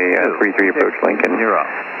runway 33 approach Lincoln. 0.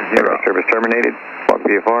 Service terminated. Walk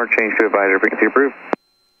VFR, change to advisory frequency approved.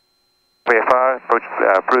 VFR, approach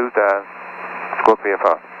approved, scope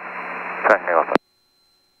VFR. Tango Alpha.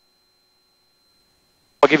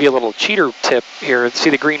 I'll give you a little cheater tip here. See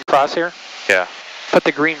the green crosshair? Yeah. Put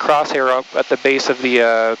the green crosshair up at the base of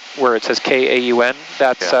the, where it says KAUN.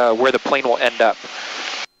 That's where the plane will end up.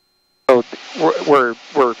 So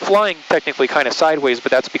we're flying technically kind of sideways,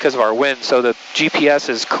 but that's because of our wind. So the GPS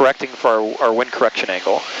is correcting for our wind correction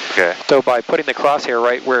angle. Okay. So by putting the crosshair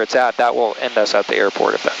right where it's at, that will end us at the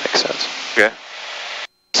airport, if that makes sense. Okay.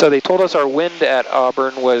 So they told us our wind at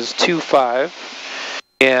Auburn was 2.5,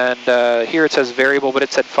 and here it says variable, but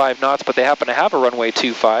it said 5 knots, but they happen to have a runway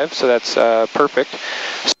 2.5, so that's perfect.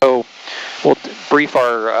 So we'll brief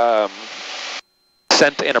our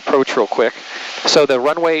descent and approach real quick. So the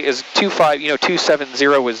runway is 2.5, 270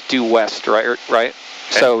 is due west, right? Okay.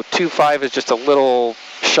 So 2.5 is just a little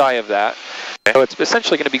shy of that. Okay. So it's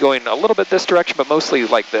essentially going to be going a little bit this direction, but mostly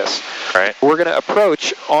like this. Right. We're going to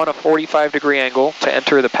approach on a 45-degree angle to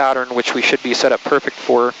enter the pattern, which we should be set up perfect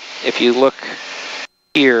for. If you look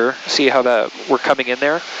here, see how we're coming in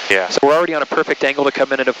there? Yeah. So we're already on a perfect angle to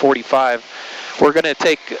come in at a 45. We're going to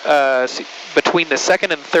take between the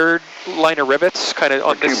second and third line of rivets, kind of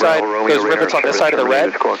on this side, those rivets on this side of the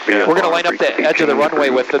red. We're going to line up the edge of the runway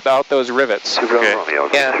with about those rivets. Okay.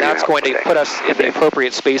 And that's going to put us in the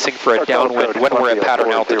appropriate spacing for a downwind when we're at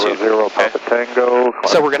pattern altitude. Okay.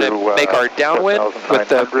 So we're going to make our downwind with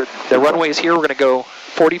the runways here. We're going to go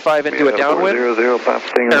 45 into a downwind,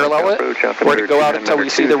 parallel it. We're going to go out until we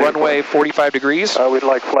see the runway 45 degrees. We'd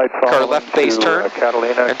like flight Our left base turn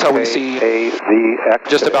until we see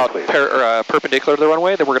just about perpendicular to the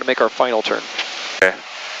runway, then we're going to make our final turn. Okay.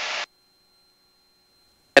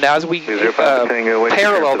 And as we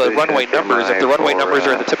parallel the runway numbers, if the runway numbers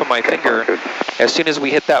are at the tip of my finger, as soon as we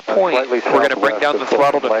hit that point, we're going to bring down the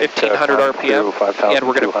throttle to 1500 RPM, and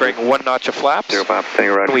we're going to bring one notch of flaps.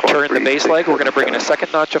 When we turn the base leg, we're going to bring in a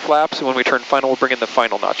second notch of flaps, and when we turn final, we'll bring in the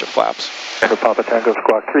final notch of flaps. Papa Tango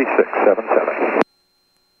Squawk 3677.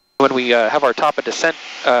 When we have our top of descent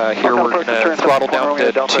here, we're going to throttle down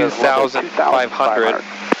to 2,500.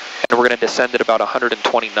 And we're going to descend at about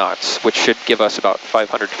 120 knots, which should give us about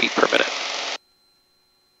 500 feet per minute.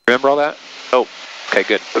 Remember all that? Oh, okay,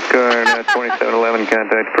 good. Let's go on 2711,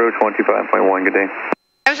 contact approach 125.1, good day.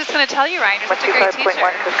 I was just going to tell you, Ryan, you're such a great teacher.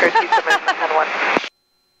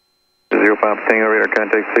 05 Tango radar,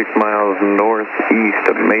 contact 6 miles northeast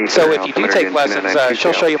of Mesa. So if you do take lessons,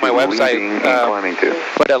 she'll show you my website,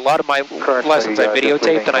 but a lot of my lessons I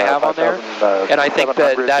videotaped and I have on there, and I think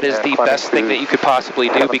that that is the best thing that you could possibly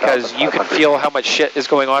do, because you can feel how much shit is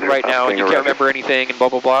going on right now and you can't remember anything and blah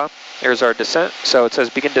blah blah. There's our descent, so it says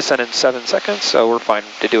begin descent in 7 seconds, so we're fine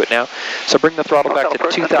to do it now. So bring the throttle back to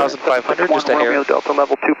 2,500, just a hair. Delta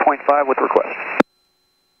level 2.5 with request.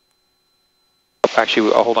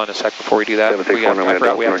 Actually, I'll hold on a sec before we do that. I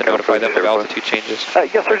forgot we have to notify them of altitude changes.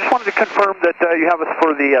 Yes, sir. Just wanted to confirm that you have us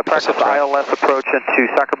for the practice ILS approach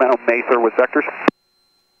into Sacramento Mesa with vectors.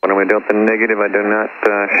 When we Delta negative, I do not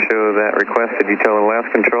show that request. Did you tell the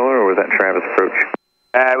last controller, or was that Travis approach?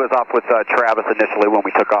 It was off with Travis initially when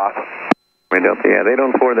we took off. Delta, yeah, they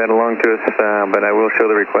don't forward that along to us, but I will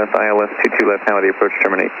show the request. ILS 22 left now, the approach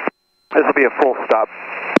terminate. This will be a full stop.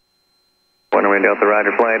 Runway Delta,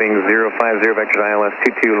 Roger, flighting 050, vector ILS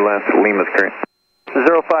 22 left, Lima's current.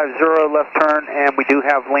 050 left turn, and we do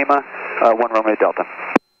have Lima, 1 runway Delta.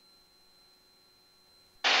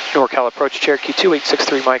 NorCal approach, Cherokee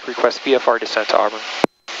 2863 Mike, request VFR descent to Auburn.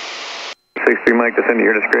 63 Mike, descend at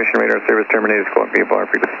your discretion, radar service terminated, squawk VFR,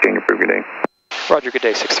 frequency change approved, good day. Roger, good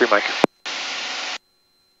day, 63 Mike.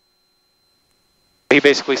 He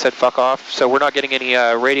basically said fuck off, so we're not getting any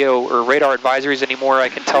radio or radar advisories anymore. I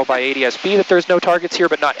can tell by ADS-B that there's no targets here,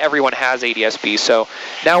 but not everyone has ADS-B, so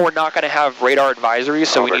now we're not going to have radar advisories,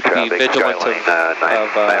 so we need to be vigilant of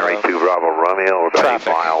 982 Bravo Romeo, about traffic.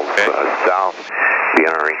 8 miles south, be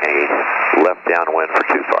entering a left downwind for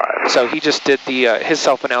 25. So he just did the his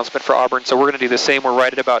self-announcement for Auburn, so we're going to do the same. We're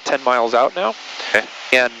right at about 10 miles out now. Okay.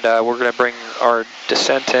 And we're going to bring our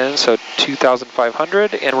descent in, so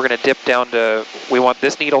 2,500, and we're going to dip down to, we want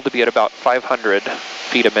this needle to be at about 500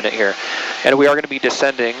 feet a minute here. And we are going to be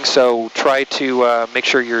descending, so try to make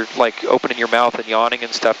sure you're like opening your mouth and yawning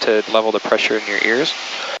and stuff to level the pressure in your ears.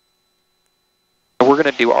 And we're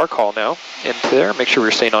going to do our call now into there, make sure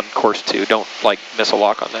we're staying on course 2, don't like miss a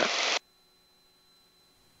lock on that.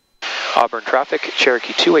 Auburn traffic,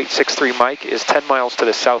 Cherokee 2863 Mike is 10 miles to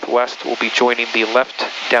the southwest. We'll be joining the left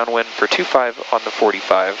downwind for 25 on the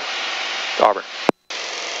 45. Auburn.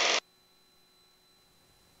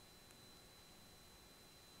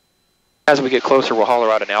 As we get closer, we'll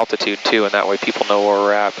holler out an altitude too, and that way people know where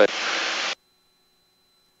we're at. But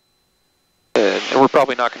and we're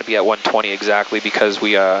probably not going to be at 120 exactly because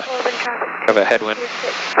we have a headwind.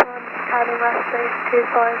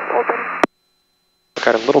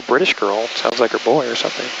 Got a little British girl, sounds like her boy or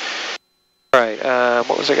something. Alright,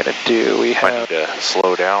 what was I gonna do? We have... I need to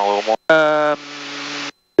slow down a little more.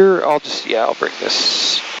 Here, I'll bring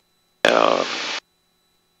this down.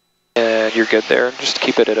 And you're good there, just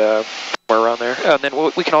keep it at somewhere around there. And then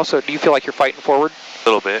we can also, do you feel like you're fighting forward? A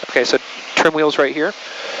little bit. Okay, so trim wheels right here.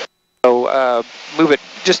 So move it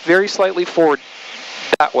just very slightly forward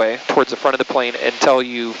that way, towards the front of the plane, until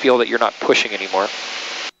you feel that you're not pushing anymore.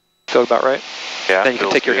 Feel about right? Yeah. Then you can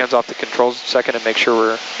take your hands off the controls a second and make sure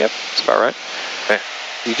we're, yep, that's about right. Okay.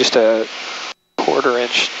 You just a quarter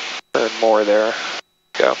inch or more there.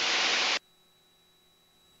 Go.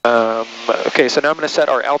 Okay, so now I'm going to set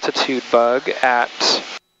our altitude bug at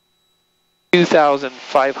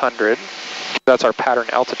 2,500. That's our pattern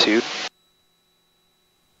altitude.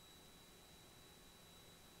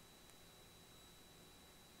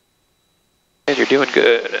 And you're doing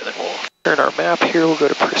good. And then we'll turn our map here. We'll go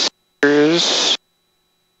to procedures.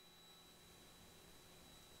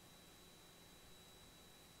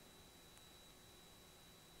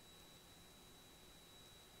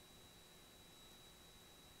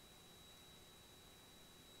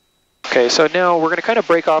 Okay, so now we're going to kind of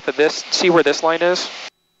break off of this, see where this line is.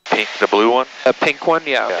 pink, the blue one? A pink one,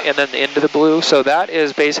 yeah, and then into the blue. So that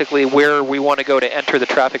is basically where we want to go to enter the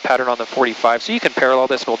traffic pattern on the 45. So you can parallel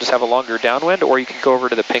this, and we'll just have a longer downwind, or you can go over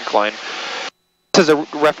to the pink line. This is a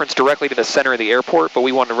reference directly to the center of the airport, but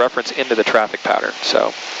we want to reference into the traffic pattern.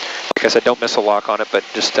 So, like I said, don't miss a lock on it, but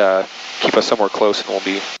just keep us somewhere close and we'll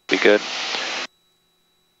be good.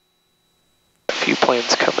 A few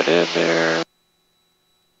planes coming in there.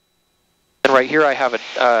 And right here I have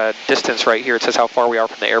a distance right here. It says how far we are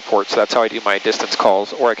from the airport, so that's how I do my distance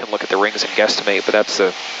calls, or I can look at the rings and guesstimate, but that's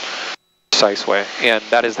the precise way. And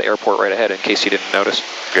that is the airport right ahead, in case you didn't notice.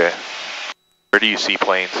 Okay. Where do you see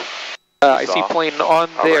planes? I see plane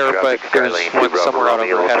on there, but there's one somewhere out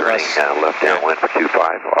overhead of us. Left downwind for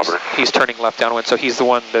 25, Auburn. He's turning left downwind, so he's the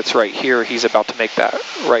one that's right here. He's about to make that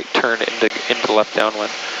right turn into left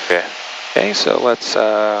downwind. Okay. Okay, so let's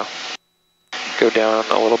go down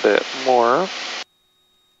a little bit more.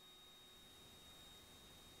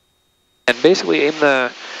 And basically aim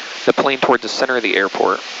the plane towards the center of the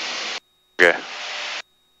airport. Okay.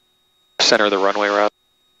 Center of the runway, rather.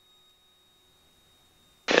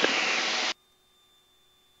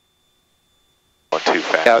 Going too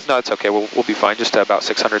fast. Yeah, no, it's okay. We'll be fine. Just about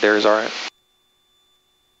 600 there is all right.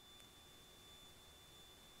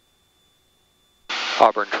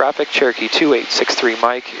 Auburn traffic, Cherokee 2863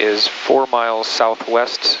 Mike is 4 miles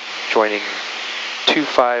southwest, joining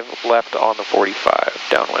 25 left on the 45,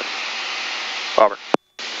 downwind. Auburn.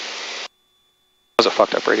 That was a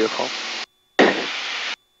fucked up radio call.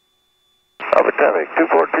 Auburn traffic,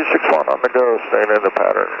 24261 on the go, staying in the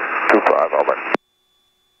pattern, 25 Auburn.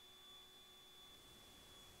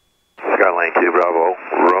 Skyline 2 Bravo,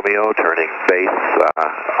 Romeo turning base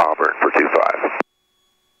Auburn for 25.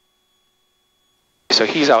 So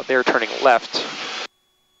he's out there turning left.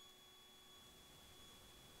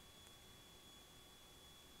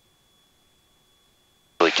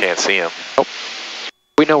 Really can't see him. Nope.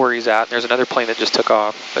 We know where he's at. There's another plane that just took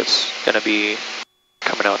off that's going to be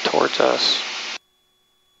coming out towards us.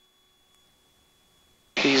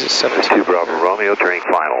 He's at 17. 2 Bravo, Romeo turning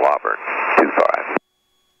final Auburn, 25.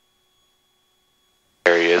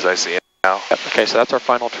 There he is, I see him now. Yep. Okay, so that's our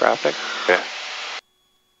final traffic. Okay.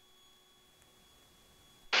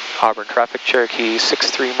 Auburn traffic, Cherokee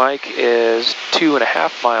 63 Mike is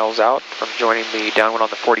 2.5 miles out from joining the downwind on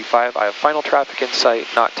the 45. I have final traffic in sight,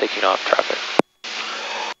 not taking off traffic.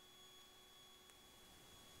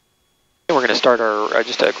 And we're going to start our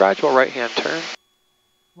just a gradual right-hand turn.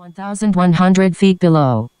 1,100 feet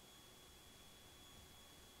below.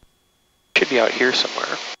 Should be out here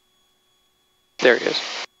somewhere. There he is.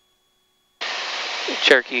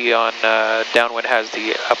 Cherokee on downwind has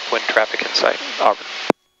the upwind traffic in sight. Auburn.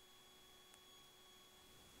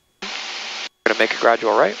 We're going to make a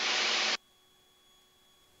gradual right.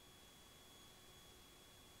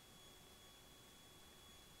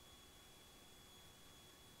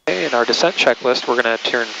 Okay, in our descent checklist, we're going to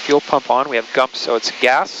turn fuel pump on. We have gumps, so it's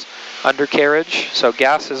gas, undercarriage. So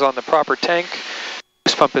gas is on the proper tank.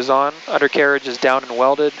 Boost pump is on. Undercarriage is down and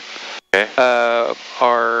welded. Okay. Auburn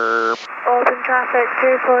Our traffic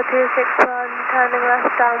 24261, turning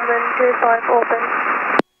left downwind 25 open.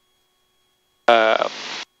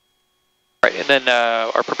 Right, and then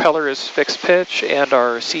our propeller is fixed pitch, and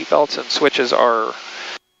our seat belts and switches are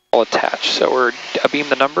all attached. So we're abeam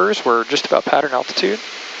the numbers. We're just about pattern altitude.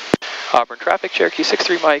 Auburn traffic, Cherokee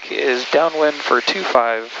 63 Mike is downwind for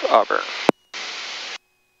 25 Auburn.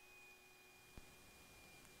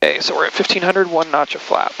 Okay, so we're at 1500, 1 notch of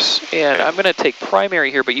flaps. And Okay. I'm going to take primary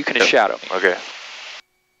here, but you can shadow me. Okay.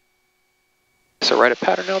 So right at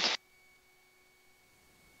pattern altitude.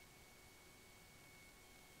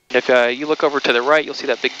 If you look over to the right, you'll see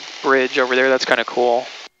that big bridge over there. That's kind of cool.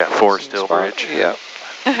 Yeah, Forest Hill Bridge. Yeah.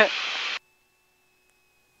 And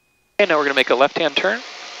now we're going to make a left-hand turn.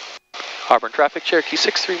 Auburn traffic, Cherokee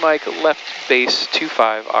 63 Mike, left base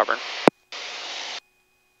 25 Auburn.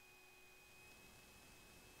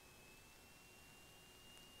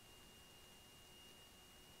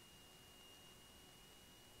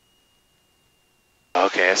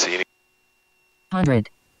 Okay, I see you. 100.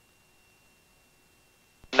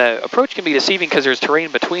 The approach can be deceiving because there's terrain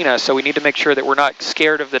between us, so we need to make sure that we're not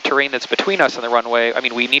scared of the terrain that's between us and the runway. I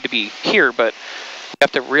mean, we need to be here, but we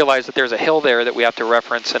have to realize that there's a hill there that we have to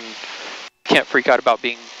reference, and can't freak out about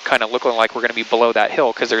being kind of looking like we're going to be below that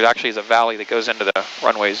hill, because there actually is a valley that goes into the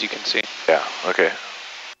runway, as you can see. Yeah, okay.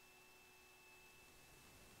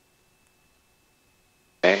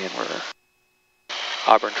 Okay, and we're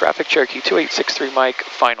Auburn traffic, Cherokee 2863 Mike,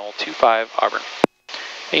 final 25 Auburn.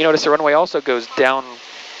 And you notice the runway also goes downwards.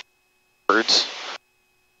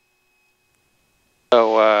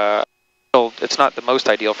 So it's not the most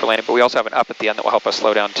ideal for landing, but we also have an up at the end that will help us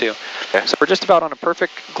slow down too. Okay. So we're just about on a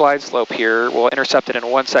perfect glide slope here. We'll intercept it in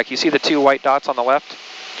 1 sec. You see the 2 white dots on the left?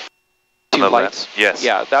 2 lights? Yes.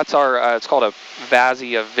 Yeah, that's our, it's called a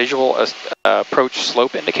VASI, a visual approach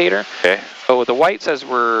slope indicator. Okay. So the white says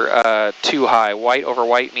we're too high. White over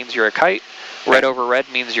white means you're a kite. Red over red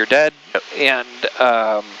means you're dead. Yep.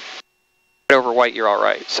 And red over white, you're all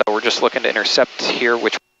right. So we're just looking to intercept here,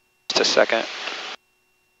 which just a second.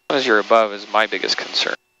 As you're above is my biggest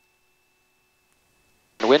concern.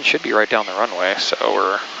 The wind should be right down the runway, so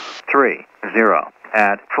we're 30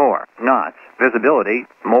 at 4 knots. Visibility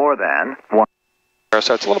more than 1.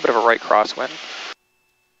 So it's a little bit of a right crosswind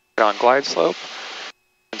on glide slope.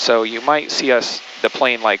 And so you might see us, the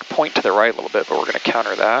plane like point to the right a little bit, but we're going to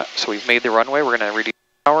counter that. So we've made the runway, we're going to reduce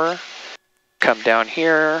power, come down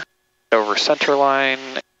here, over center line,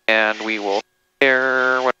 and we will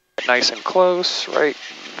air nice and close, right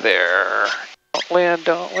there. Don't land,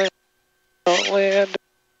 don't land, don't land.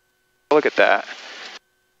 Look at that.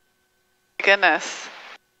 Goodness.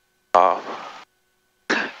 Oh.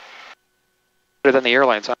 Better than the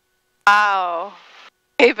airlines, huh? Wow.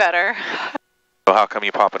 Way better. So how come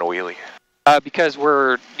you popping a wheelie? Because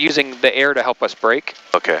we're using the air to help us brake.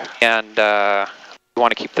 Okay. And we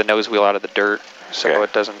want to keep the nose wheel out of the dirt so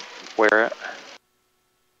it doesn't wear it.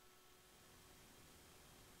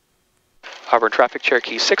 Auburn traffic,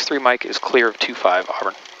 Cherokee 63 Mike is clear of 25,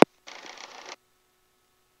 Auburn.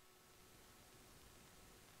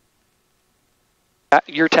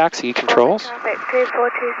 Your taxi controls. All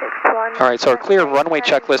right, so our clear runway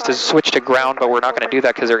checklist is switched to ground, but we're not going to do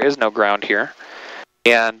that because there is no ground here.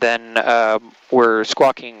 And then we're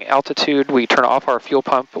squawking altitude. We turn off our fuel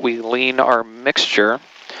pump. We lean our mixture,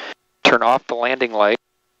 turn off the landing light.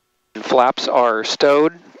 And flaps are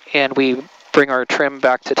stowed, and we bring our trim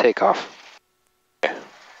back to takeoff.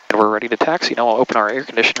 And we're ready to taxi. Now we'll open our air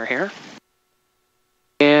conditioner here.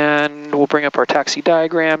 And we'll bring up our taxi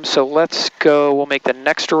diagram. So let's go, we'll make the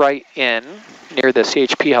next right in near the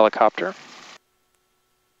CHP helicopter.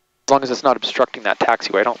 As long as it's not obstructing that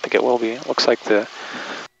taxiway, I don't think it will be. It looks like the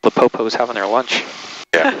Popo's having their lunch.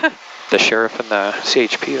 Yeah. The sheriff and the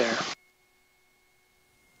CHP there.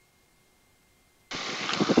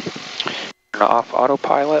 Turn off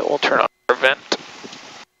autopilot, we'll turn on our vent.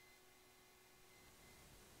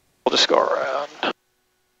 We'll just go around.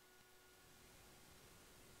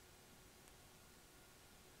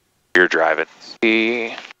 You're driving.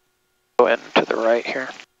 We go in to the right here.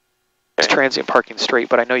 It's transient parking straight,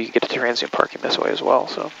 but I know you can get to transient parking this way as well,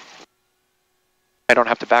 so I don't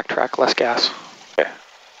have to backtrack, less gas. Okay.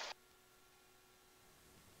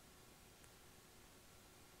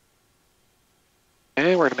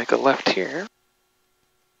 Okay, we're gonna make a left here.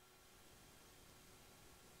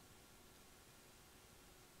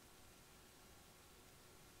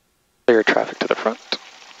 Clear traffic to the front.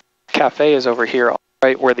 Cafe is over here,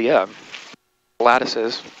 right where the lattice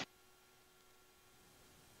is.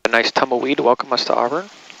 A nice tumbleweed to welcome us to Auburn.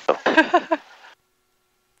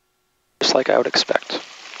 Just like I would expect.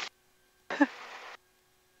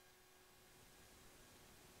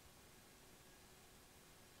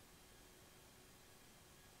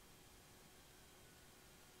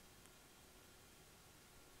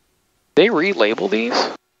 They relabel these?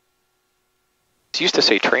 It used to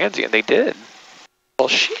say transient, they did. Well,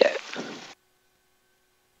 shit.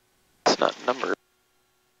 It's not numbered.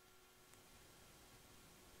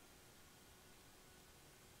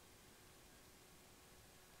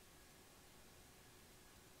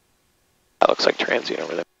 That looks like transient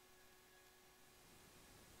over there.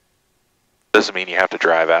 Doesn't mean you have to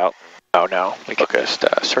drive out. Oh no, we can just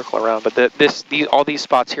circle around. But all these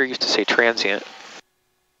spots here used to say transient.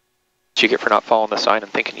 What you get for not following the sign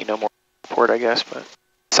and thinking you know more report, I guess. But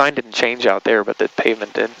the sign didn't change out there, but the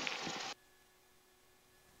pavement did.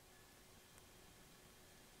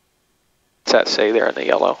 What's that say there in the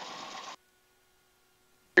yellow?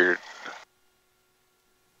 You're...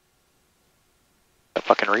 I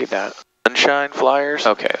fucking read that. Sunshine Flyers?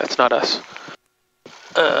 Okay, that's not us.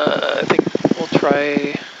 I think we'll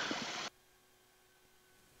try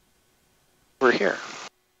over here.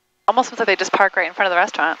 Almost looks like they just park right in front of the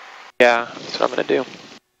restaurant. Yeah, that's what I'm gonna do.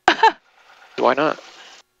 Why not?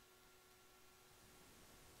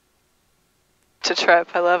 To trip,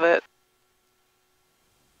 I love it.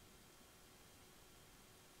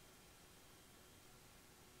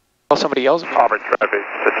 Well, somebody yells at me. Auburn traffic,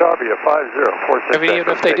 Batavia 5046. I mean,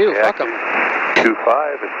 even if they do, fuck them.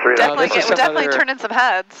 25 and 3. Definitely turn in some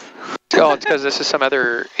heads. Oh, it's because this is some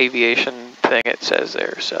other aviation thing it says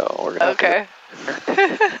there, so we're gonna. Okay.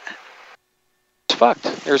 It's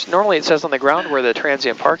fucked. There's normally it says on the ground where the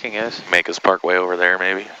transient parking is. Make us park way over there,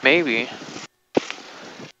 maybe. Maybe.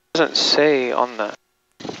 Doesn't say on the.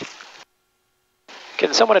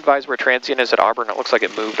 Can someone advise where transient is at Auburn? It looks like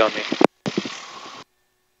it moved on me.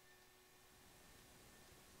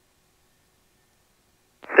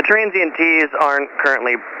 The transient T's aren't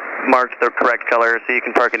currently marked the correct color, so you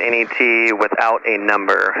can park at any T without a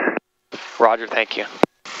number. Roger, thank you.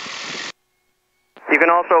 You can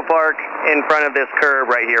also park in front of this curb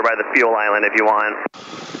right here by the fuel island if you want.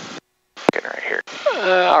 Getting right here.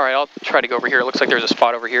 Alright, I'll try to go over here. It looks like there's a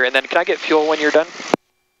spot over here. And then can I get fuel when you're done?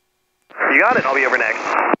 You got it. I'll be over next.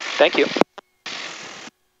 Thank you.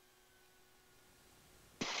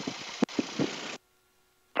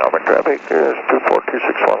 Auburn traffic is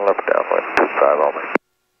 24261 left downwind, 25 Auburn.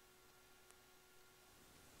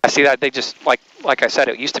 I see that they just, like I said,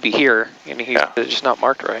 it used to be here, and it's just not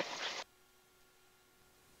marked right.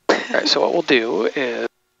 Alright, so what we'll do is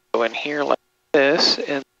go in here like this,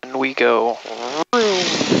 and then we go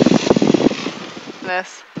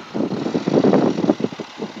This.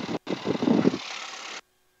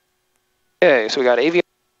 Okay, so we got aviation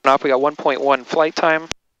off, we got 1.1 flight time.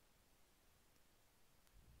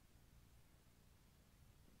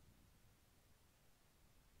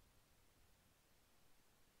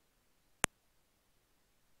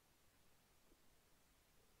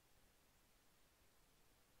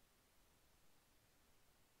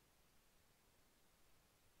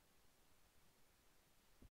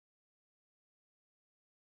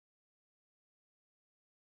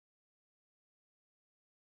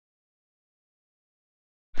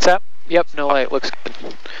 What's that? Yep, no light, looks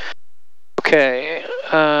good. Okay,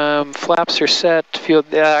 flaps are set. Fuel,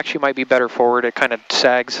 that actually might be better forward. It kind of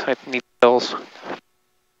sags. I need bills.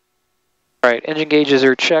 Alright, engine gauges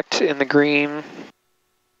are checked in the green.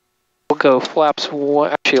 We'll go flaps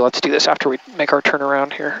one. Actually, let's do this after we make our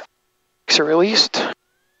turnaround here. Brakes are released.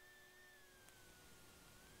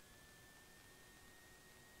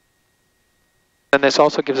 And this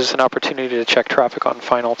also gives us an opportunity to check traffic on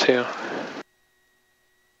final too.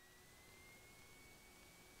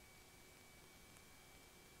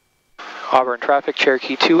 Auburn traffic,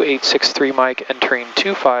 Cherokee 2863 Mike, entering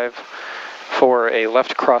 25 for a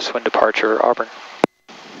left crosswind departure, Auburn.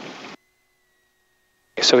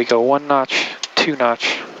 Okay, so we go 1 notch, 2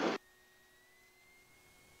 notch.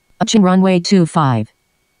 Option runway 25.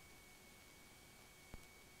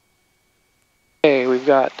 Okay, we've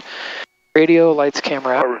got radio, lights,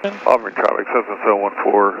 camera, Auburn, Auburn traffic,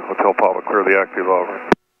 7714, Hotel Papa, clear the active Auburn.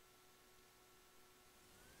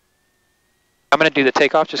 I'm going to do the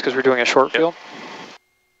takeoff just because we're doing a short field.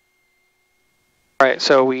 All right,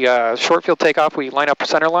 so we short field takeoff, we line up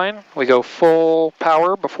center line. We go full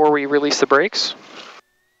power before we release the brakes.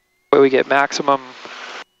 That way we get maximum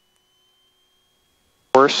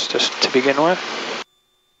force just to begin with.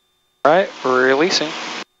 All right, we're releasing.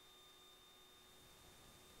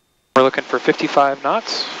 We're looking for 55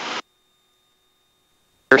 knots.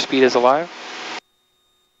 Airspeed is alive.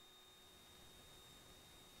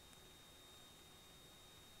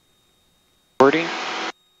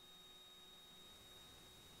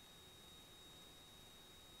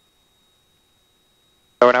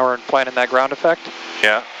 So now we're flying in that ground effect.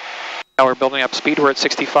 Yeah. Now we're building up speed. We're at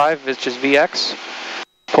 65, it's just VX.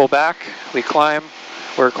 Pull back, we climb.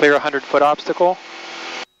 We're clear 100-foot obstacle.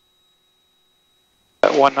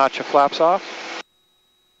 That 1 notch of flaps off.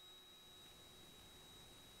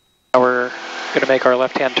 Now we're going to make our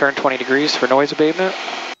left-hand turn 20 degrees for noise abatement.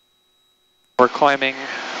 We're climbing,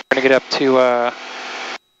 we're going to get up to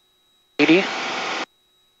 80,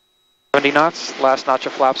 70 knots, last notch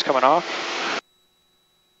of flaps coming off.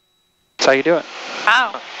 That's how you do it.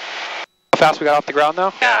 Wow. How fast we got off the ground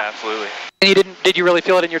though? Yeah, absolutely. And you did you really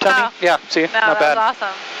feel it in your tummy? No. Yeah, see, No, not bad. that was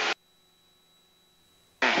awesome.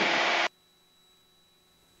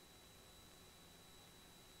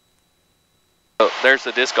 Oh, there's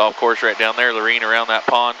the disc golf course right down there, Lorene, around that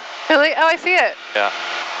pond. Really? Oh, I see it. Yeah.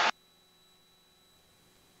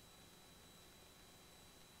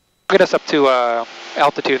 Get us up to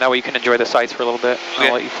altitude, that way you can enjoy the sights for a little bit. Okay.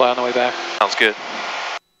 I'll let you fly on the way back. Sounds good.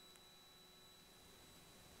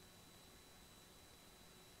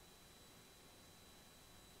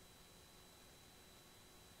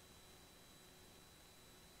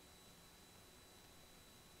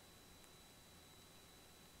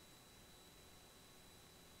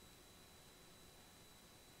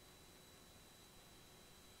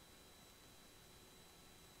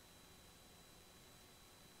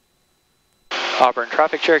 Auburn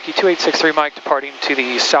traffic, Cherokee 2863 Mike, departing to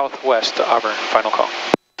the southwest, Auburn, final call.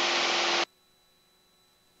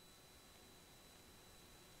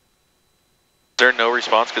 there no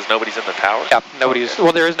response because nobody's in the tower? Yeah, nobody's, Okay.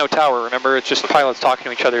 well, there is no tower, remember? It's just pilots talking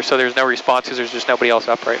to each other, so there's no response because there's just nobody else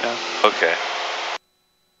up right now. Okay.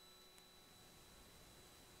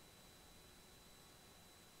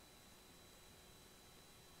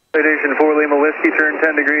 Station 4 Lima Whiskey, turn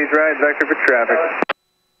 10 degrees right, vector for traffic.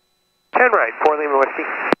 10 right, 4 Lima Whiskey.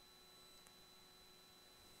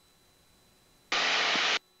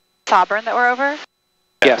 It's Auburn that we're over?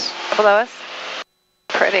 Yes. Below us?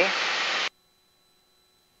 Pretty.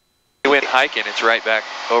 We went hiking, it's right back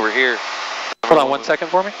over here. Hold on 1 second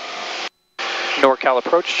for me. NorCal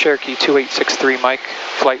approach, Cherokee 2863 Mike,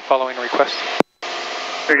 flight following request.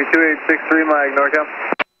 Cherokee 2863 Mike, NorCal.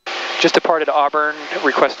 Just departed Auburn,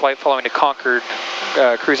 request flight following to Concord,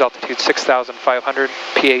 cruise altitude 6,500,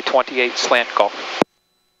 PA 28 slant Golf.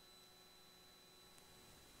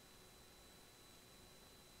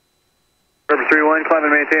 Number 31, climb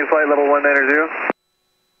and maintain flight level 190.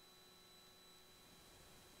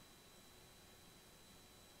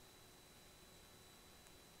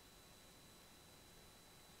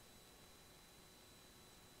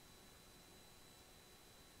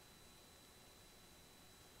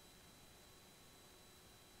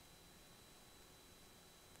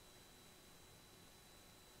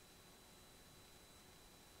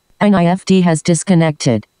 NIFD has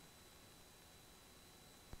disconnected.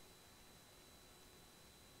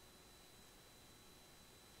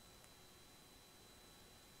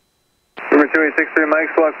 Number 2863 Mike,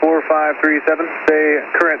 squawk 4537, stay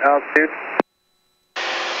current altitude.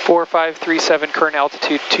 4537, current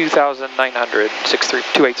altitude 2,900,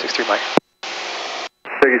 2863 Mike.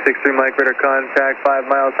 Cherokee 63 Mike, radar contact 5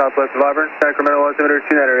 miles southwest of Auburn, Sacramento altimeter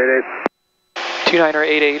 2988.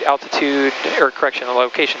 2988 altitude, or correction, the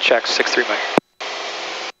location checks 63 Mike.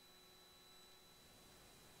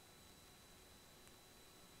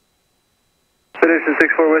 Expedition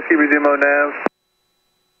 64 Whiskey, resume mode nav.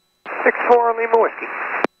 64 Lima Whiskey.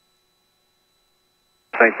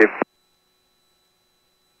 Thank you.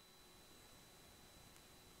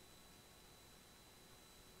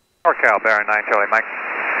 NorCal, Baron 9 Charlie Mike.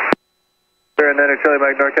 Baron 9 Charlie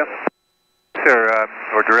Mike, NorCal. Sir,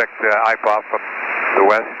 we're direct IPOP from the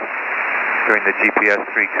west, doing the GPS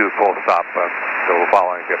 32 full stop, so we're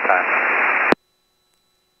following a good time.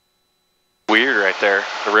 Weird right there.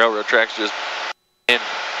 The railroad tracks just in.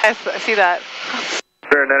 I see that.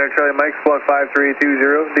 Baron 9 Charlie Mike, squawk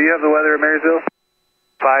 5320. Do you have the weather at Marysville?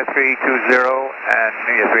 5320, and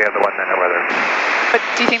yes, we have the 1 minute weather. But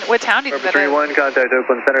do you think, what town do you think that is? 31, contact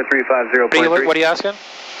Oakland Center 350.3. What are you asking?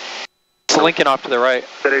 It's Lincoln off to the right.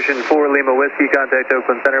 Expedition 4 Lima Whiskey, contact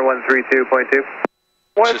Oakland Center 132.2.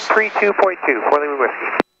 132.2, 4 Lima Whiskey.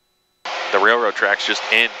 The railroad tracks just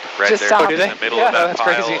end right Just there stop. in Oh, the middle yeah, of that that's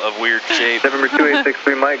pile crazy. of weird shape. November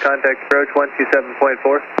 2863 Mike, contact approach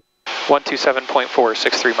 127.4. 127.4,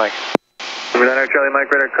 63 Mike. Number 9 Charlie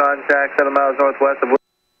Mike, radar contact 7 miles northwest of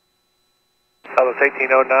Southwest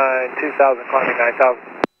 1809, 2000, climbing 9000.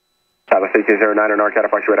 Southwest 1809 or NorCal,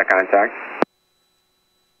 departure radar contact.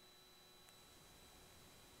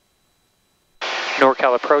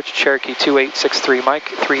 NorCal approach, Cherokee 2863 Mike,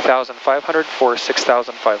 3,500 for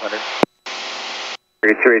 6,500.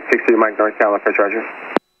 Cherokee 2863 Mike, NorCal, approach roger.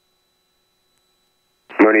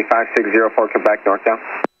 Mooney 5604 Quebec, NorCal.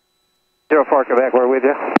 04 Quebec, we're with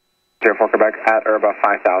you. 04 Quebec at or above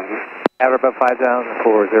 5,000. At or above 5,000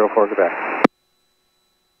 for 04 Quebec.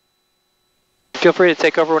 Feel free to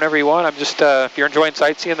take over whenever you want. I'm just, if you're enjoying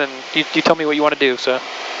sightseeing, then you tell me what you want to do, so.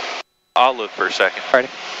 I'll look for a second. Alrighty.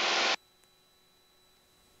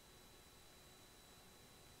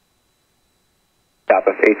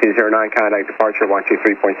 Southwest 1809, contact departure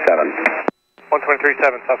 123.7.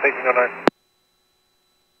 123.7, South 1809.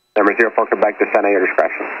 Number 04 Quebec, descend at your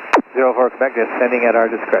discretion. 04 Quebec, descending at our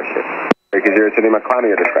discretion. Cherokee 0 to Lima, climb at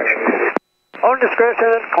your discretion. On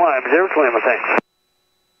discretion, climb, 0 to Lima, thanks.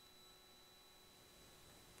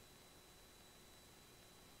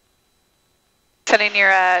 Sending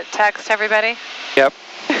your text to everybody? Yep.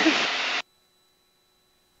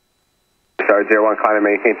 Start 01, climb and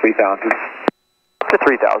maintain 3,000. To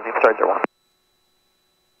 3,000, start 01.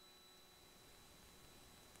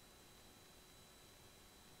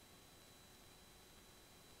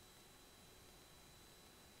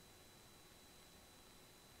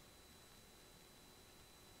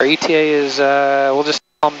 Our ETA is, we'll just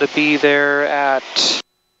tell them to be there at,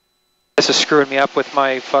 this is screwing me up with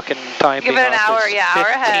my fucking time. Give it an hour, yeah, hour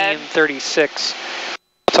ahead. 15:36.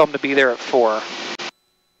 Tell them to be there at 4.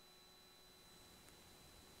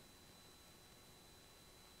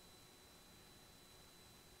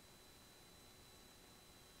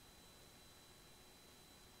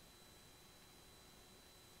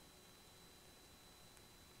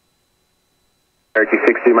 Cherokee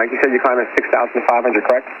 63, Mike, you said you're climbing 6,500,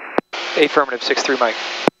 correct? Affirmative, 63 Mike.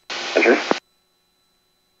 Enter.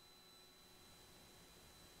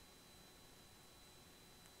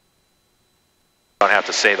 Don't have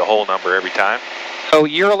to say the whole number every time. Oh,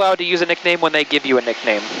 you're allowed to use a nickname when they give you a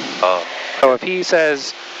nickname. Oh. So if he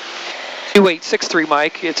says 2863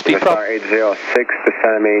 Mike, it's Star 806,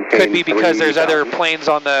 descend and maintain. could be because there's other planes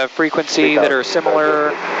on the frequency that are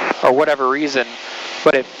similar or whatever reason.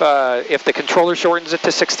 But if the controller shortens it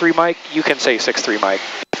to 63 Mike, you can say 63 Mike.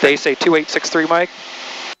 If they say 2863 Mike,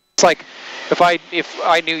 it's like if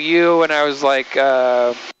I knew you and I was like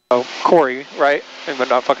Corey, right? I'm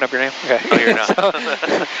not fucking up your name. Okay. No, you're not. So,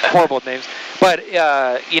 horrible names. But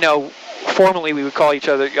you know, formally we would call each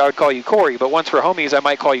other. I would call you Corey, but once we're homies, I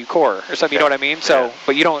might call you Core or something. You know what I mean? So,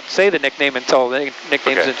 but you don't say the nickname until the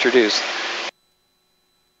nickname is introduced.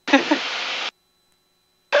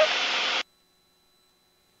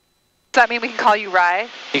 Does that mean we can call you Rye?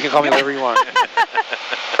 You can call me whatever you want.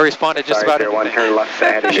 I responded just about it. One turn left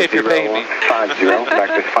ahead. Appreciate you paying me. 50, back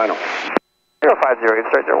to final. 050, get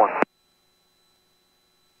straight 01.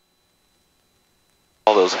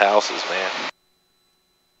 All those houses, man.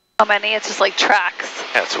 How many? It's just like tracks.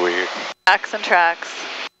 That's weird. Tracks and tracks.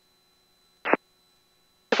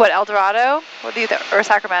 What, El Dorado? What do you think? Or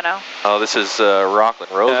Sacramento? Oh, this is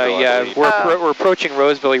Rockland, Roseville. Yeah, we're approaching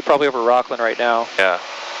Roseville. You're probably over Rockland right now. Yeah.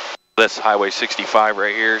 That's Highway 65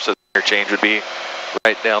 right here, so the interchange would be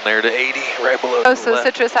right down there to 80, right below. Oh, so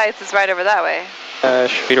Citrus Heights is right over that way.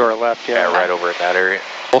 Should be to our left, yeah. Yeah, right over in that area.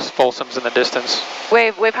 Folsom's in the distance.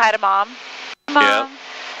 Wave hi to Mom. Mom. Yeah.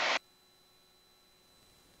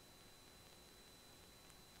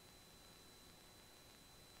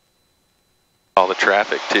 All the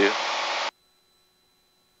traffic, too.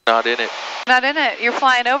 Not in it. Not in it. You're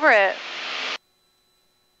flying over it.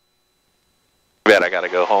 Bet I gotta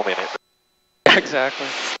go home in it. Exactly.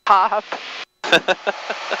 Stop.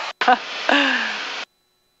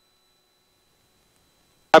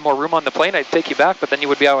 Had more room on the plane, I'd take you back, but then you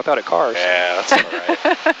would be out without a car. So. Yeah, that's all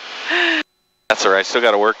right. That's all right. Still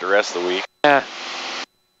got to work the rest of the week. Yeah.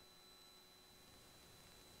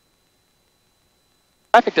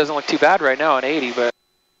 Traffic doesn't look too bad right now on 80, but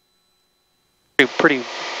pretty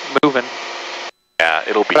moving. Yeah,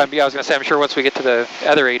 it'll be. But I was going to say, I'm sure once we get to the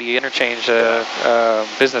other 80 interchange,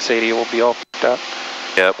 business 80, it will be all fucked up.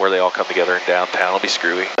 Yep, where they all come together in downtown. It'll be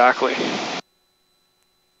screwy. Exactly.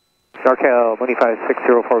 NorCal Mooney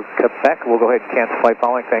 5604 Quebec, we'll go ahead and cancel flight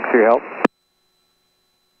following. Thanks for your help.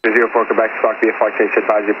 04 Quebec, Squawk via flight change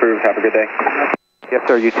advisory approved. Have a good day. Yes,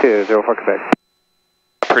 sir, you too. 04 Quebec.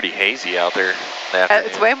 Pretty hazy out there.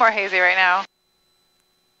 It's way more hazy right now.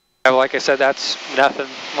 Like I said, that's nothing.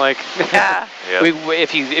 Like, yeah.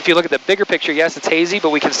 If you look at the bigger picture, yes, it's hazy, but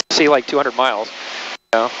we can see like 200 miles.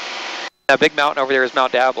 You know? That big mountain over there is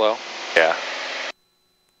Mount Diablo. Yeah.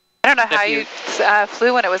 I don't know how you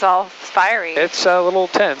flew when it was all fiery. It's a little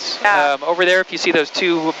tense. Yeah. Over there, if you see those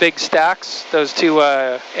two big stacks, those two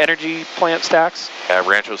energy plant stacks.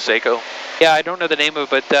 Rancho Seco. Yeah, I don't know the name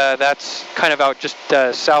of it, but that's kind of out just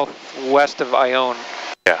southwest of Ione.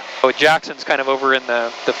 Yeah. Oh, Jackson's kind of over in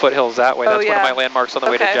the foothills that way. That's one of my landmarks on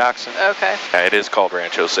the way to Jackson. Okay. Yeah, it is called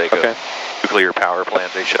Rancho Seco. Okay. Nuclear power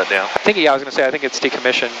plant they shut down. I was going to say, I think it's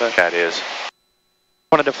decommissioned, but that is.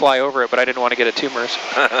 Wanted to fly over it, but I didn't want to get a tumors.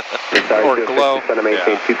 Or glow. To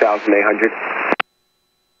maintain 2,800.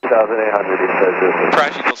 2,800, it says.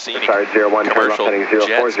 Surprised you don't see any commercial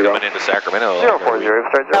jets coming into Sacramento. 040,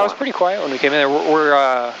 That was pretty quiet when we came in there.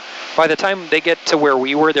 We're by the time they get to where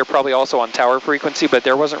we were, they're probably also on tower frequency, but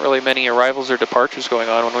there wasn't really many arrivals or departures going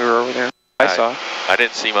on when we were over there. I saw. I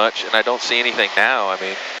didn't see much, and I don't see anything now. I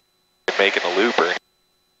mean, making a loop or...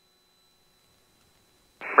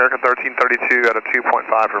 American 1332 at a 2.5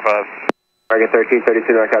 for 5. American 1332,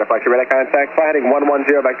 North Carolina, flight radar contact. Fly heading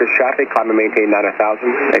 110 back to traffic, climb and maintain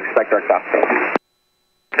 9,000. Expect direct southbound.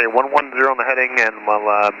 Okay, 110 on the heading, and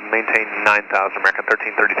we'll maintain 9,000, American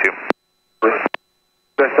 1332.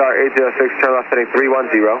 Star 806, turn left heading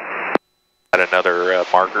 310. Had another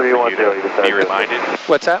marker for you to be reminded?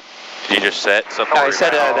 What's that? Did you just set something? I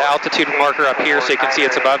set the altitude marker up here so you can see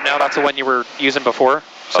it's above now. That's the one you were using before.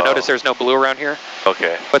 So notice there's no blue around here.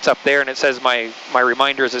 Okay. What's up there, and it says my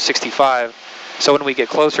reminder is at 65. So when we get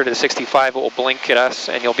closer to the 65, it will blink at us,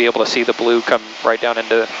 and you'll be able to see the blue come right down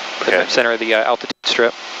into the center of the altitude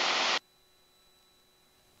strip.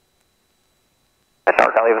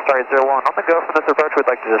 Norcal, Star 01. On the go from this approach, we'd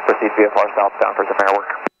like to just proceed VFR southbound for some air work.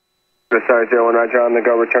 Star 01, Roger, on the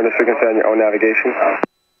go. Return to frequency on your own navigation.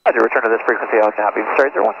 Roger, return to this frequency. I was happy. Star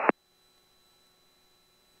 01.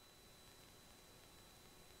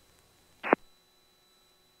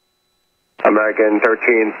 American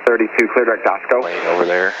 1332, clear direct Osco. Lane over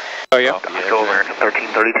there. Oh, yeah? Osco, American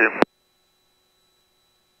 1332.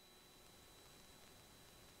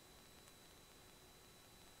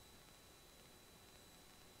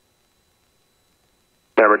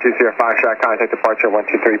 Number 205, track contact departure 123.7.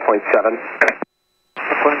 123.7,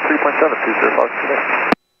 205 today.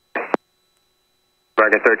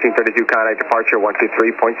 American 1332, contact departure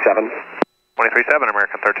 123.7. 23.7,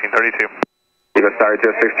 American 1332. Evo Star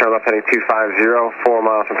 06, turn left heading 250, 4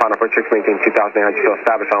 miles from final approach 6, maintain 2,800, still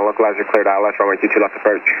established on a localizer, cleared ILS, runway 22 left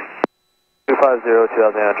approach. 250,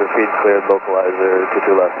 2,800 feet, cleared, localizer,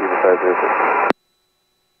 22 left, Evo Star 06.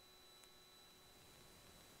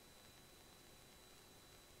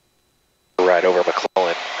 Right over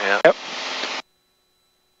McClellan. Yeah. Yep.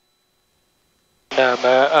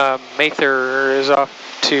 Mather is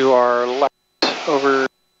off to our left over,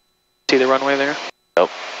 see the runway there? Yep.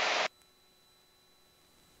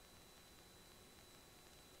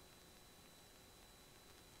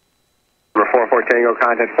 Number 44 Tango,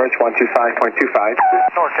 contact approach 125.25.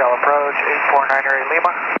 NorCal approach, 8498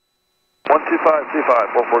 Lima. 12525,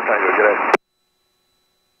 44 Tango, good day.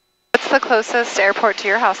 What's the closest airport to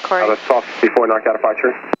your house, Corey? That's 1264 NorCal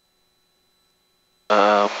departure.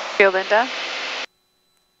 Rio Linda?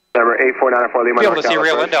 Number 8494 Lima, You'll be able to see NorCal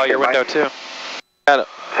Rio approach. Linda out your window, too. I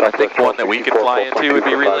think one that we could fly into would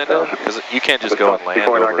be Rio Linda, because you can't just go and land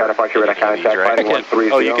over NorCal departure, radar contact, right? flight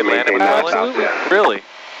 130, Oh, you can land at Absolutely. Really? You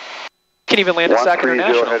can even land at Sac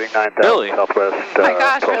International. heading 9,000 Really? Southwest. Oh my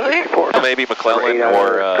gosh, really? So maybe McClellan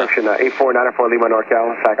or, description 8494 Lima,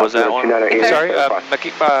 NorCal. Was that one? Sorry, Mather.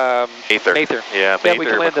 Mather. Yeah, Yeah, we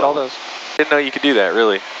can land at all those. Didn't know you could do that,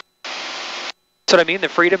 really. That's what I mean, the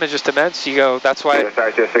freedom is just immense. You go, that's why it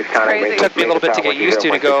Crazy. took me a little bit to get used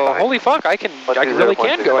to go, holy fuck, I really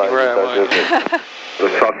can go anywhere I want. The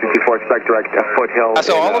 1264 expect direct foothill.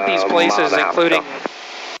 So all of these places, including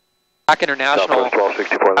Sac International,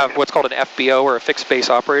 have what's called an FBO or a fixed base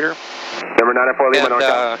operator. Number 94 Lima, And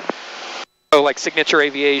NorCal. so like Signature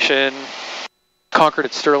Aviation, Concord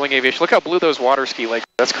at Sterling Aviation. Look how blue those water ski lakes.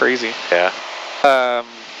 That's crazy. Yeah.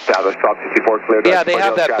 Southwest 1264 clear. Yeah, they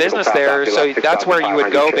have that business there, so that's where you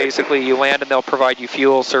would go basically. You land and they'll provide you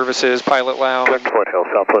fuel, services, pilot lounge, Foothill,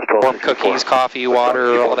 Southwest 1264. warm cookies, coffee,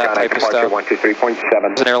 water, all that type of stuff. 123.7.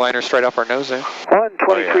 There's an airliner straight up our nose there.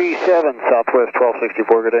 123.7, Southwest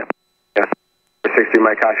 1264, good day. 60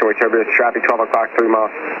 Mike caution with turbulence traffic 12 o'clock 3 miles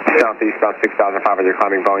southeast about 6,500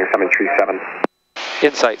 climbing Boeing 737.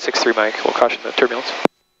 Insight 63 Mike, we'll caution the turbulence.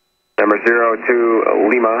 Number 02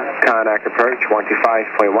 Lima, contact approach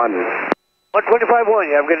 125.1. 125.1,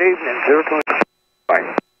 you have a good evening, 02.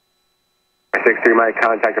 Bye. 63 Mike,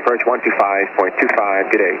 contact approach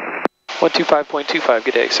 125.25, good day. 125.25,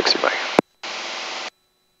 good day, 63 Mike.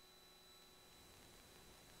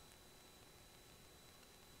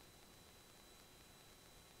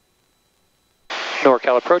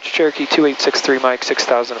 NorCal approach, Cherokee 2863 Mike,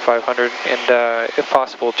 6,500, and if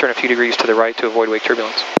possible, turn a few degrees to the right to avoid wake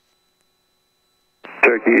turbulence.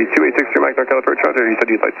 Cherokee 2863 Mike, NorCal approach, Roger. You said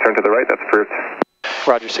you'd like to turn to the right, that's approved.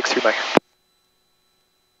 Roger, 63 Mike.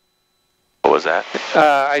 What was that?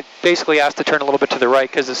 I basically asked to turn a little bit to the right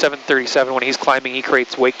because the 737, when he's climbing, he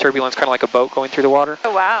creates wake turbulence, kind of like a boat going through the water.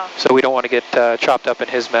 Oh, wow. So we don't want to get chopped up in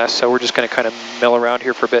his mess, so we're just going to kind of mill around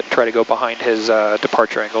here for a bit and try to go behind his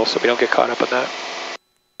departure angle so we don't get caught up in that.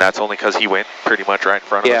 That's only because he went pretty much right in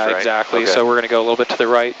front of us, right? Yeah, exactly. Okay. So we're going to go a little bit to the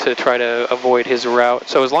right to try to avoid his route.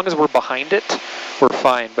 So as long as we're behind it, we're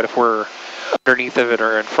fine. But if we're underneath of it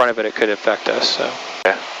or in front of it, it could affect us. So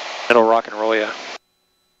yeah, it'll rock and roll, yeah.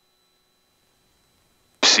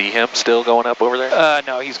 See him still going up over there?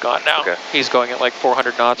 No, he's gone now. Okay. He's going at like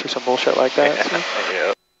 400 knots or some bullshit like that. So.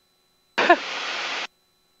 Yeah.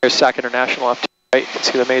 There's Sac International up to the right. You can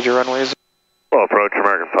see the major runways. Well, approach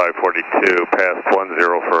American 542, past 10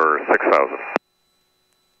 for 6,000.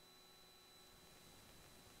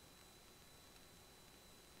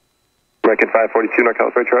 American 542, NorCal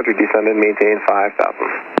approach, Roger. Descend and maintain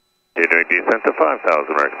 5,000. You're doing descent to 5,000,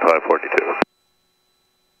 American 542.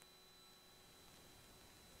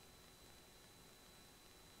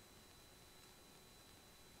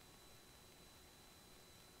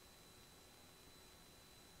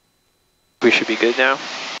 We should be good now.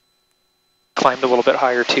 Climbed a little bit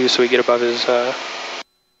higher too, so we get above his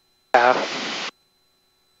path.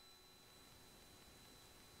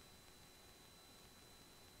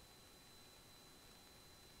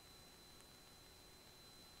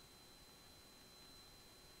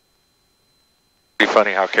 Pretty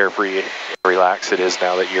funny how carefree and relaxed it is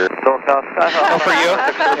now that you're. Oh, for you?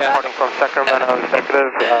 Yeah. Reporting from Sacramento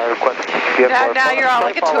Executive, request Now you're all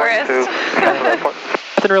like a tourist.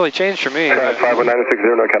 Nothing really changed for me. 51960,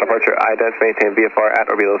 NorCal departure, IDES, maintain VFR at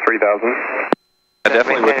or below 3000. I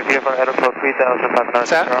definitely wouldn't. VFR at or below 3000,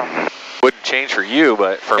 51960. Wouldn't change for you,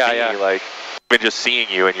 but for me, like, even just seeing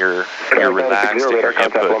you and you're relaxed and your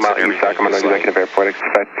inputs and everything, is like, Airport,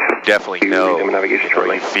 expect definitely know what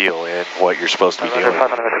you feel and what you're supposed to be doing.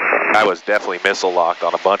 I was definitely missile locked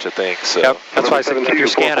on a bunch of things. So. Yep, that's why I said keep your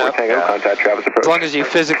scan up. As long as you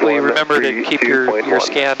physically remember to keep your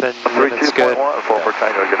scan, then it's good.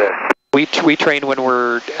 We train when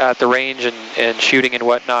we're at the range and shooting and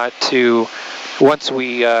whatnot to, once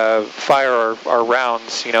we fire our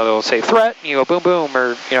rounds, you know, they'll say threat, and you go boom, boom,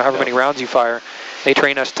 or, you know, however many rounds you fire. They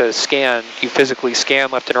train us to scan. You physically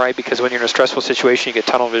scan left and right because when you're in a stressful situation, you get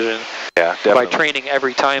tunnel vision. Yeah, definitely. By training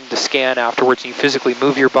every time to scan afterwards, you physically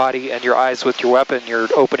move your body and your eyes with your weapon, you're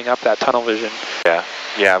opening up that tunnel vision. Yeah,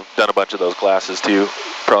 yeah, I've done a bunch of those classes too.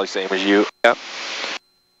 Probably same as you. Yep.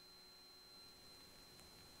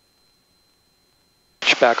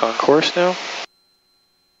 Back on course now.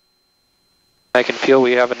 I can feel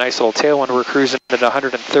we have a nice little tailwind. We're cruising at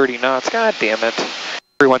 130 knots. God damn it.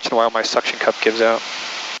 Every once in a while my suction cup gives out.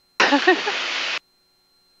 Can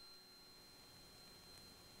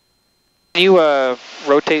you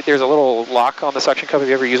rotate, there's a little lock on the suction cup. Have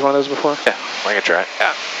you ever used one of those before? Yeah, I can try it.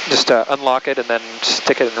 Yeah. Just unlock it and then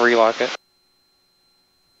stick it and relock it.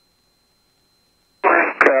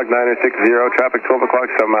 KAUN 960, traffic 12 o'clock,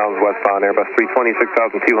 7 miles westbound, Airbus 320,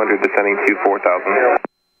 6,200, descending to 4,000.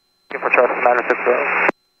 For traffic 960.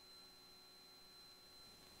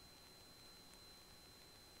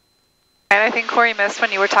 And I think Corey missed when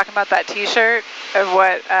you were talking about that T-shirt of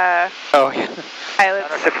what oh, yeah.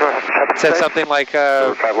 pilots. It said something like,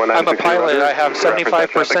 I'm a pilot, I have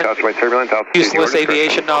 75% useless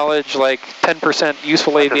aviation knowledge, like 10%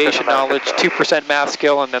 useful aviation knowledge, 2% math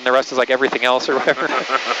skill, and then the rest is like everything else or whatever.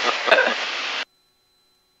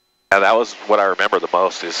 Yeah, that was what I remember the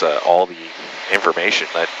most is all the information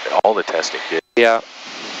that all the testing did. Yeah.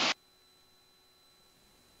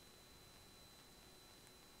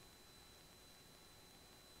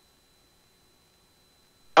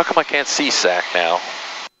 How come I can't see SAC now?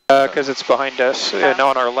 Because it's behind us, no,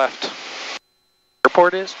 on our left.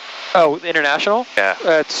 Airport is? Oh, international? Yeah.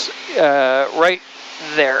 It's right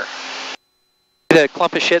there. The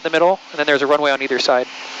clump of shit in the middle, and then there's a runway on either side.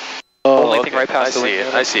 Oh, only okay. thing right past I see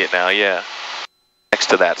it. I see it now, yeah. Next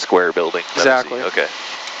to that square building. Exactly. Okay.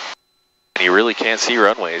 And you really can't see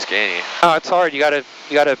runways, can you? Oh, it's hard. You gotta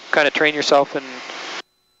kind of train yourself in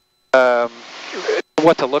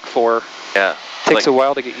what to look for. Yeah. Takes a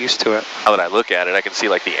while to get used to it. Now that I look at it, I can see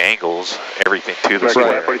like the angles, everything to the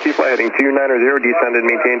square. 42 flight heading 290, descend and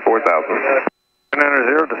maintain 4,000.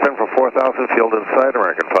 290, descend for 4,000, field inside,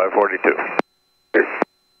 American 542.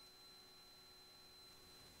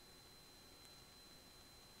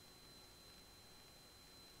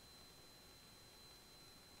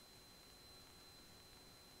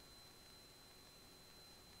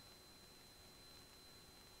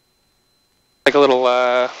 Like a little,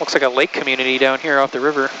 looks like a lake community down here off the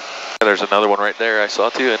river. Yeah, there's another one right there I saw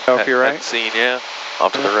too. Oh, if you're right. Seen, yeah,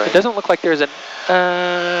 off to the right. It doesn't look like there's an,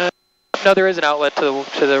 no, there is an outlet to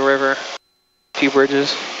the river. A few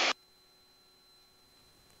bridges.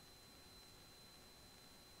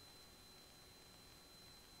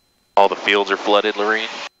 All the fields are flooded, Lorene?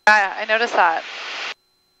 Yeah, I noticed that.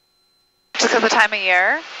 Just because of the time of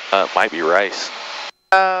year? Might be rice.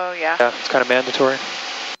 Oh, yeah. Yeah, it's kind of mandatory.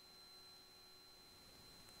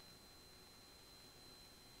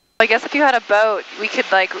 I guess if you had a boat, we could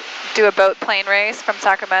like do a boat plane race from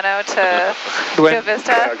Sacramento to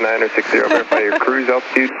Vista. KAUN 960, verify your cruise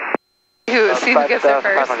altitude. See who gets there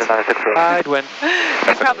first. I'd win.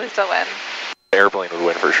 You'd probably still win. The airplane would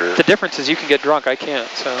win for sure. The difference is you can get drunk, I can't,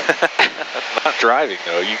 so. Not driving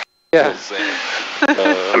though, you yeah.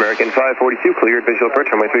 American 542, cleared visual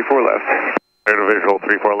approach, runway 34 left. Cleared visual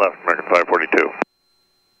 34 left, American 542.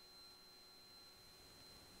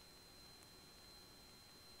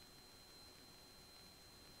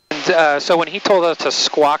 So when he told us to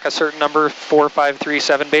squawk a certain number,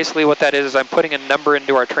 4537, basically what that is I'm putting a number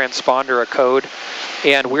into our transponder, a code,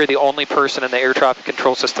 and we're the only person in the air traffic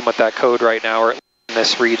control system with that code right now, or in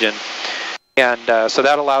this region. And so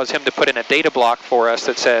that allows him to put in a data block for us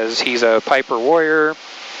that says he's a Piper Warrior,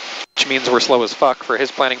 which means we're slow as fuck for his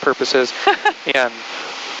planning purposes, and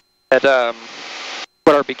that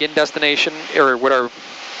what our begin destination, or what our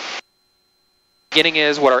beginning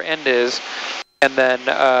is, what our end is, and then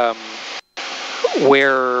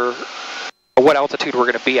what altitude we're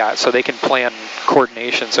going to be at, so they can plan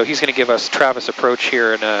coordination. So he's going to give us Travis approach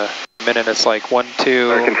here in a minute. It's like 12.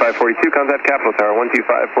 American 542, contact Capital Tower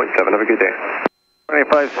 125.7. Have a good day.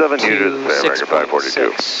 25-7 units, American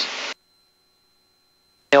 542.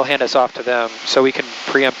 They'll hand us off to them, so we can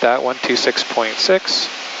preempt that 126.6.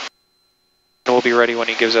 And we'll be ready when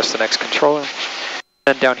he gives us the next controller.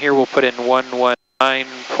 Then down here we'll put in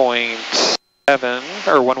 119.7,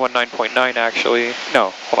 or 119.9 actually.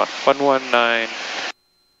 No, hold on,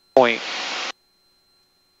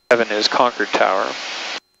 119.7 is Concord Tower.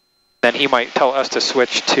 Then he might tell us to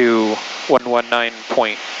switch to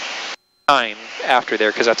 119.9 after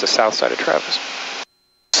there, because that's the south side of Travis.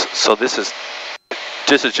 So this is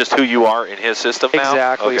just who you are in his system now?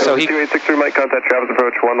 Exactly. Okay. So he 2863 Mike, contact Travis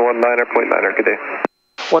approach 119.9er, good day.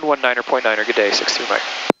 119.9er, good day, 63 Mike.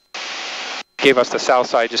 Gave us the south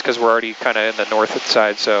side just because we're already kind of in the north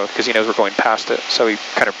side, so because he knows we're going past it, so he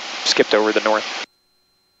kind of skipped over the north.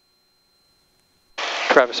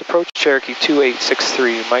 Travis approach, Cherokee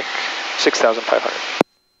 2863 Mike, 6,500.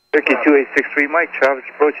 Cherokee 2863 Mike, Travis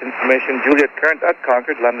approach information, Juliet current at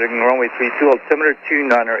Concord, landing runway 32, altimeter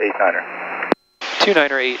 29er 89er.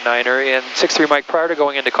 29er, 89er, and 63 Mike, prior to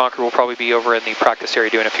going into Concord, we'll probably be over in the practice area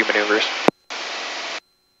doing a few maneuvers.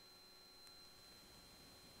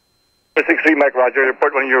 63 Mike, roger,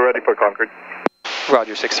 report when you're ready for Concord.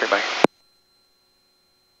 Roger, 63 Mike.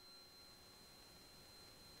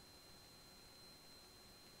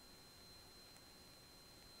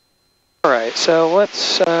 Alright, so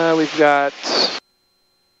let's, we've got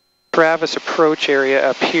Travis approach area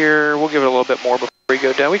up here. We'll give it a little bit more before we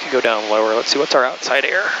go down. We can go down lower. Let's see what's our outside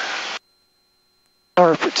air.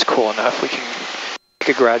 Or if it's cool enough, we can make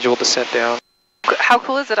a gradual descent down. How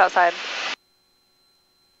cool is it outside?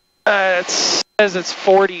 It says it's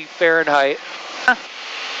 40 Fahrenheit. Huh.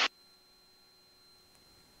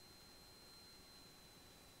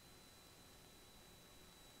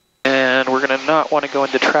 And we're going to not want to go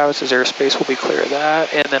into Travis's airspace. We'll be clear of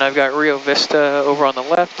that. And then I've got Rio Vista over on the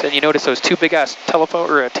left. And you notice those two big-ass telephone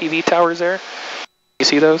or TV towers there? You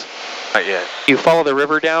see those? Not yet. You follow the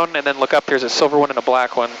river down and then look up. There's a silver one and a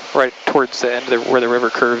black one right towards the end of where the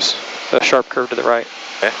river curves, the sharp curve to the right.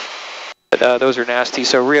 Okay. But those are nasty.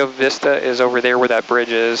 So Rio Vista is over there where that bridge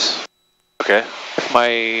is. Okay. If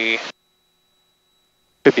my...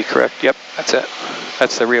 Should be correct. Yep, that's it.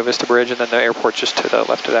 That's the Rio Vista Bridge, and then the airport's just to the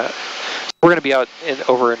left of that. So we're going to be out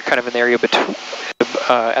over in kind of an area between,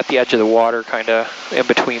 at the edge of the water, kind of in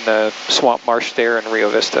between the swamp marsh there and Rio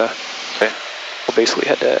Vista. Okay. We'll basically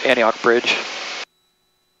head to Antioch Bridge.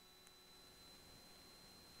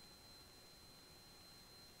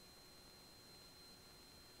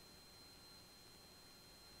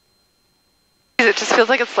 It just feels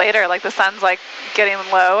like it's later, like the sun's like getting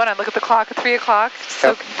low, and I look at the clock at 3 o'clock. It's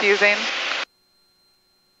so confusing.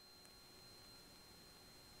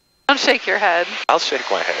 Don't shake your head. I'll shake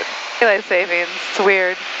my head. Daylight savings. It's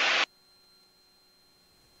weird.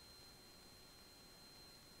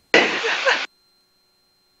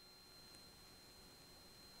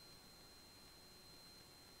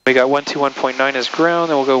 We got 121.9 as ground,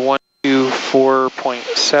 then we'll go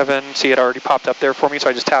 124.7. See, it already popped up there for me, so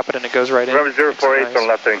I just tap it and it goes right in. Runway 048 on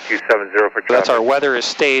left heading 270 for traffic. That's our weather is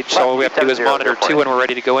staged, so all we have to do is monitor 2 when we're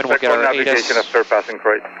ready to go in. We'll get our ATIS, after passing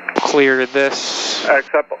Croydon. clear this.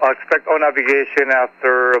 Expect on navigation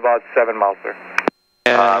after about 7 miles, sir.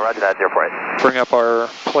 And Roger that, 048. bring up our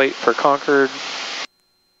plate for Concord.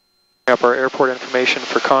 Bring up our airport information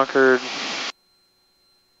for Concord.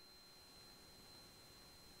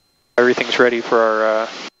 Everything's ready for our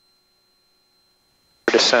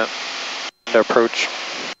descent and approach.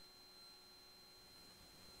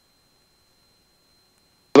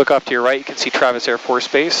 Look off to your right, you can see Travis Air Force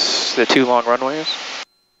Base, the 2 long runways.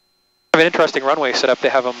 They have an interesting runway set up. They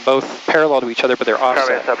have them both parallel to each other, but they're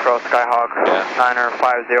offset. Travis approach Skyhawk,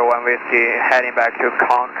 9501 Whiskey, heading back to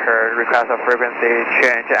Concord, request a frequency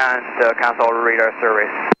change and cancel radar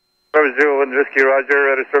service. Travis 01 Whiskey, roger,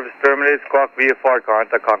 radar service terminates, clock VFR,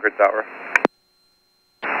 contact Concord Tower.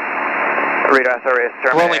 Radar service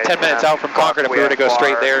terminates. We're only 10 minutes out from Concord if we were to go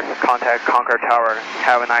straight there. Contact Concord Tower.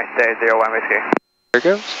 Have a nice day, 01 Whiskey. There it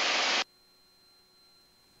goes.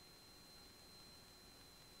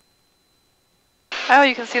 Oh,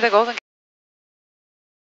 you can see the Golden